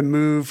it had to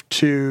move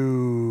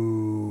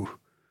to,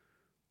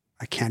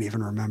 I can't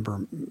even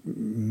remember,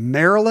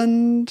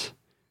 Maryland?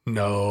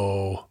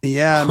 No.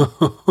 Yeah.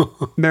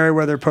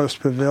 Meriwether Post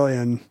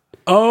Pavilion.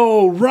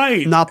 Oh,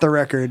 right. Not the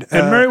record.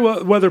 And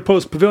Meriwether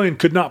Post Pavilion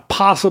could not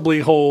possibly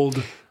hold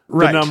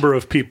the number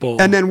of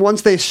people. And then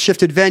once they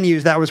shifted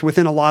venues, that was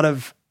within a lot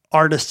of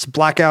artists'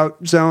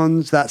 blackout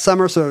zones that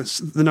summer. So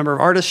the number of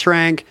artists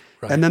shrank.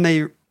 Right. And then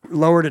they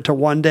lowered it to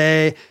one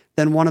day.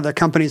 Then one of the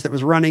companies that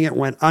was running it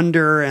went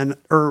under,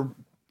 or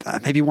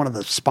maybe one of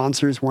the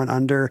sponsors went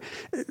under.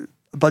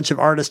 A bunch of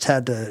artists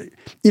had to,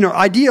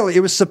 ideally, it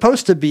was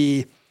supposed to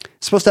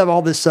have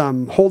all this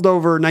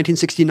holdover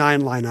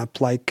 1969 lineup,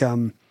 like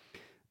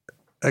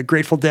a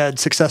Grateful Dead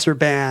successor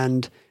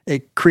band, a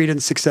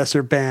Creedence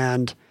successor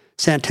band,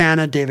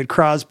 Santana, David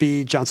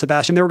Crosby, John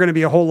Sebastian. There were going to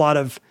be a whole lot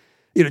of,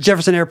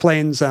 Jefferson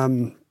Airplanes,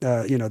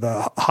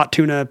 the Hot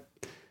Tuna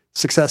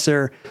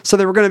successor. So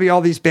there were going to be all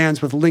these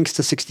bands with links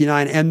to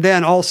 69. And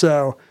then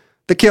also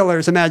the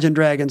Killers, Imagine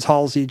Dragons,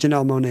 Halsey,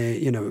 Janelle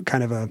Monáe,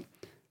 kind of a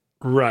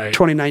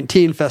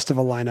 2019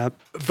 festival lineup.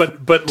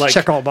 But like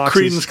check all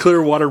boxes. Creedence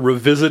Clearwater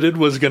Revisited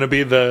was going to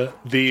be the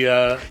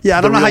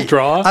I don't know real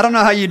draw. I don't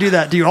know how you do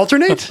that. Do you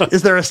alternate?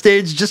 Is there a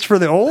stage just for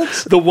the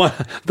olds? The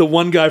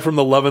one guy from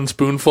the Lovin'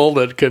 Spoonful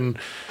that can.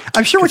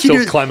 I'm sure what you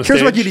do. Climb a Here's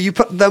stage. what you do. You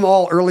put them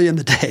all early in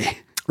the day.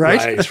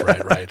 Right?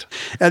 Right.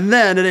 And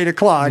then at 8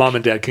 o'clock, Mom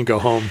and Dad can go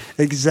home.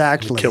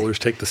 exactly. The killers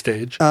take the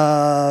stage.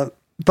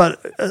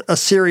 But a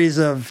series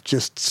of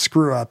just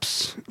screw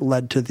ups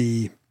led to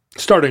the.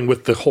 Starting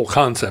with the whole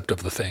concept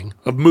of the thing,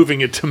 of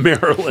moving it to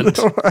Maryland.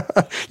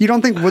 You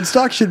don't think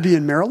Woodstock should be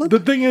in Maryland? The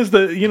thing is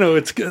that,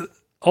 it's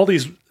all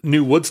these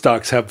new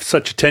Woodstocks have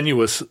such a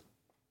tenuous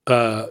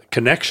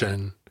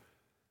connection,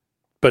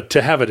 but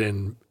to have it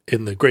in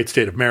the great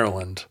state of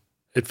Maryland,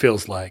 it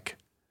feels like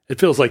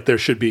there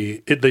should be,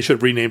 they should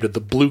have renamed it the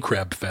Blue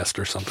Crab Fest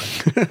or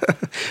something.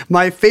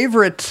 My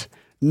favorite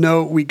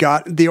note we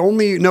got, the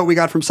only note we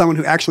got from someone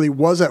who actually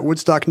was at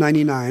Woodstock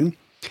 99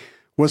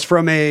 was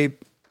from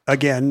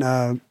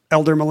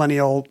elder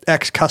millennial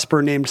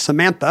ex-cusper named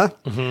Samantha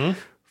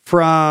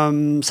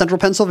from Central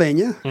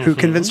Pennsylvania, who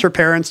convinced her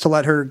parents to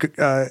let her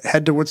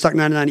head to Woodstock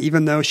 99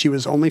 even though she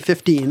was only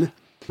 15.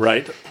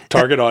 Right.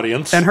 Target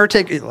audience. And her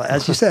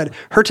as you said,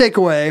 her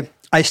takeaway,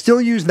 I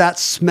still use that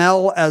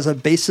smell as a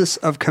basis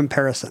of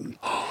comparison.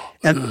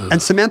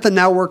 And Samantha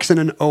now works in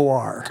an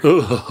OR.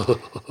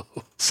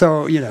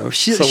 So,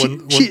 she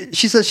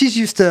says she's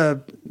used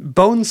to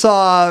bone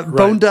saw,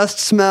 bone dust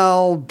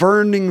smell,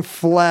 burning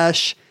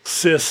flesh.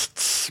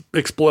 Cysts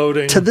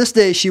exploding. To this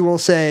day, she will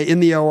say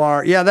in the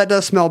OR, yeah, that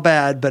does smell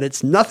bad, but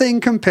it's nothing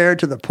compared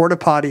to the porta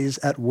potties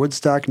at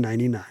Woodstock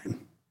 99.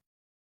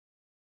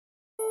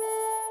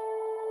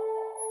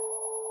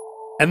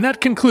 And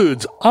that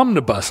concludes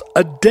Omnibus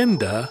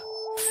Addenda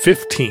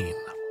 15.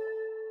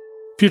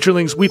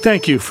 Futurelings, we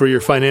thank you for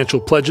your financial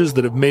pledges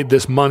that have made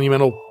this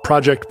monumental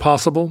project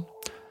possible.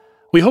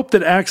 We hope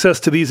that access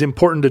to these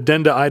important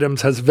addenda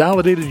items has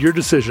validated your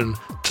decision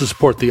to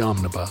support the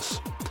Omnibus.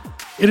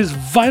 It is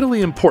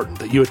vitally important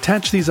that you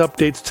attach these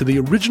updates to the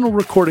original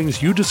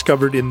recordings you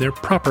discovered in their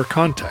proper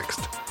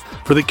context,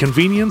 for the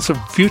convenience of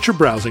future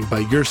browsing by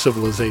your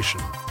civilization.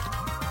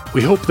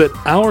 We hope that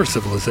our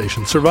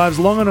civilization survives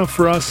long enough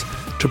for us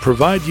to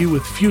provide you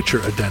with future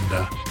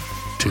addenda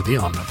to the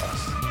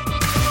Omnibus.